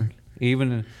learn.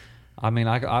 I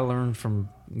learned from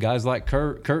guys like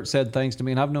Kurt. Kurt said things to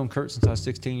me, and I've known Kurt since I was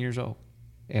 16 years old.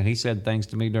 And he said things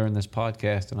to me during this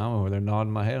podcast, and I'm over there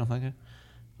nodding my head. I'm thinking,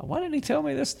 why didn't he tell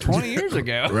me this 20 years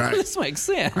ago? Right. This makes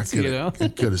sense, I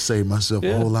could have saved myself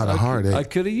a whole lot of heartache. I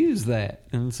could have used that.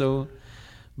 And so,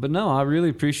 but no, I really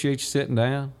appreciate you sitting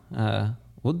down.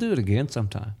 We'll do it again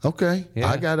sometime. Okay.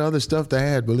 Yeah. I got other stuff to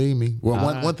add, believe me.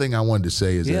 Well, one thing I wanted to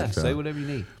say is that say whatever you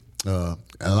need. a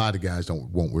lot of guys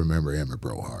won't remember Emmett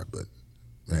Brohart, but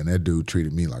man, that dude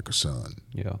treated me like a son.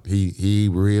 Yeah. He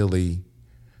really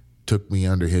took me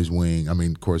under his wing. I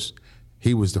mean, of course,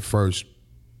 he was the first.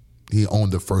 He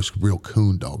owned the first real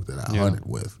coon dog that I hunted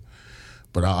with.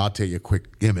 But I'll tell you a quick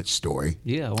Emmett story.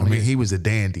 Yeah, I mean, he was a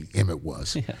dandy. Emmett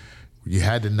was. Yeah. You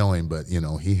had to know him, but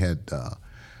he had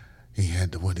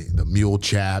the mule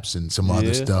chaps and some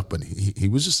other stuff. But he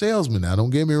was a salesman. Now, don't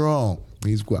get me wrong.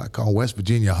 He's what I call West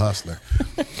Virginia hustler.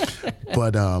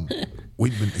 But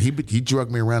he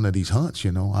drug me around to these hunts.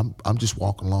 I'm just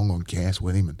walking along on cast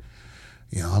with him, and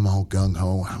I'm all gung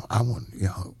ho. I want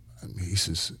He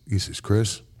says,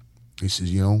 Chris. He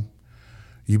says,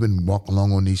 you've been walking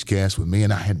along on these casts with me,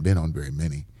 and I hadn't been on very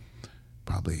many,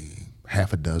 probably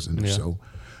half a dozen or so.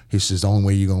 He says, the only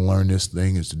way you're going to learn this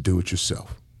thing is to do it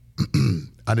yourself.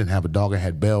 I didn't have a dog. I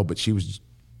had Belle, but she was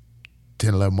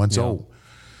 10, 11 months old.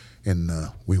 And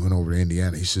we went over to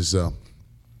Indiana. He says,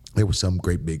 there was some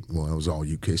great big, it was all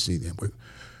UKC then. But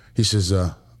he says,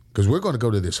 because we're going to go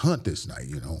to this hunt this night,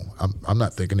 I'm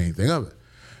not thinking anything of it.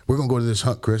 We're going to go to this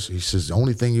hunt, Chris. He says, the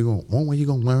only way you're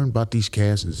going to learn about these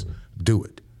casts is do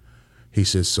it. He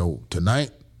says, so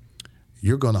tonight,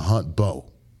 you're going to hunt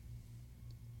Bo.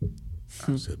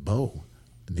 I said, Bo?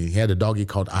 And he had a doggy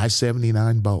called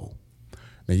I-79 Bo.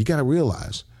 Now, you got to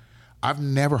realize, I've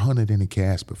never hunted any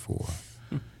cast before.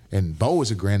 And Bo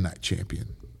is a Grand Night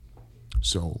champion.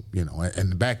 So,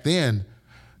 and back then,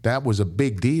 that was a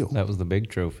big deal. That was the big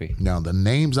trophy. Now, the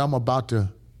names I'm about to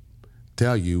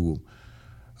tell you,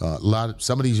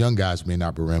 some of these young guys may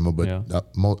not remember, but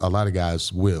a lot of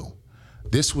guys will.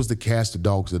 This was the cast of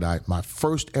dogs that my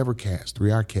first ever cast,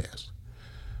 3-hour cast.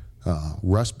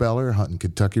 Russ Beller hunting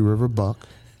Kentucky River buck.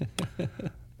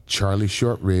 Charlie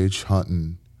Shortridge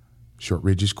hunting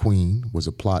Shortridge's Queen, was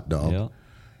a plot dog. Yeah.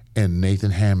 And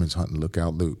Nathan Hammonds hunting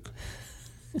Lookout Luke.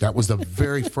 That was the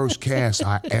very first cast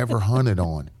I ever hunted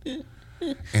on.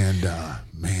 And,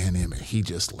 man, Emmett, he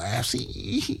just laughs.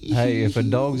 Hey, if a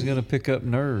dog's going to pick up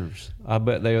nerves, I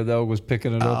bet their dog was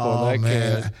picking it up on that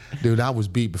cast. Dude, I was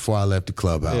beat before I left the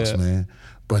clubhouse, man.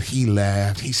 But he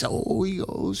laughed. He said,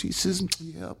 he says,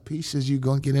 yep. He says, you're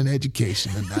going to get an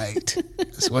education tonight.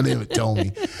 That's what Emmett told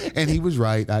me. And he was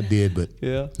right. I did. But,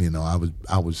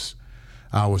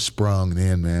 I was sprung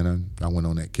then, man. I went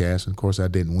on that cast. And, of course, I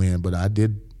didn't win. But I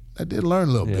did learn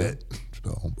a little bit.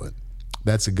 So, but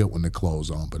that's a good one to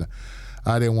close on. But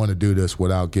I didn't want to do this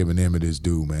without giving Emmett his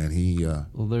due, man.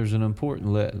 Well, there's an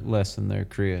important lesson there,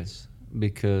 Chris,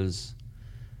 because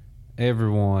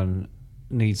everyone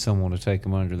needs someone to take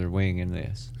them under their wing in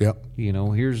this. Yep.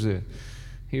 Here's a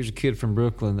kid from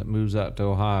Brooklyn that moves out to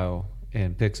Ohio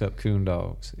and picks up coon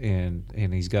dogs, and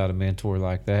he's got a mentor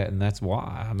like that, and that's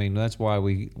why. I mean, that's why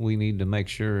we need to make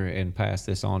sure and pass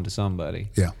this on to somebody.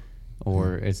 Yeah.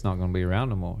 Or it's not going to be around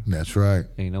no more. That's right.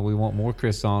 We want more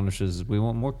Chris Saunderses. We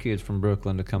want more kids from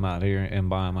Brooklyn to come out here and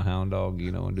buy them a hound dog,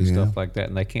 and do stuff like that,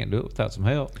 and they can't do it without some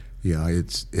help. Yeah,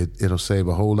 it'll save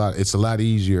a whole lot. It's a lot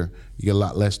easier. You get a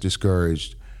lot less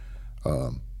discouraged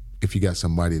if you got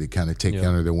somebody to kind of take you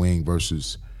under the wing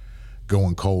versus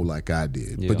going cold like I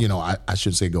did. Yeah. But, I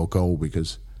should say go cold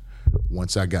because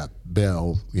once I got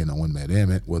Belle, and met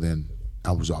Emmett, well, then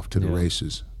I was off to the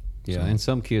races. Yeah, so. And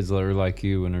some kids are like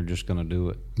you and are just going to do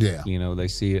it. Yeah. They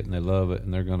see it and they love it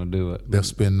and they're going to do it. They'll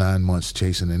spend 9 months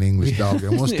chasing an English dog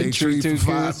and won't stay tree for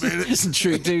 5 minutes.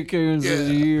 Treat 2 coons in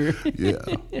a year.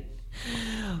 Yeah.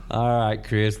 All right,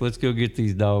 Chris, let's go get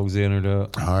these dogs entered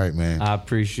up. All right, man. I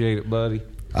appreciate it, buddy.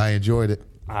 I enjoyed it.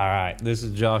 All right, this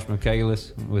is Josh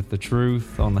Michaelis with The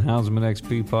Truth on the Houndsman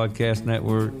XP Podcast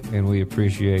Network, and we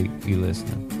appreciate you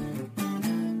listening.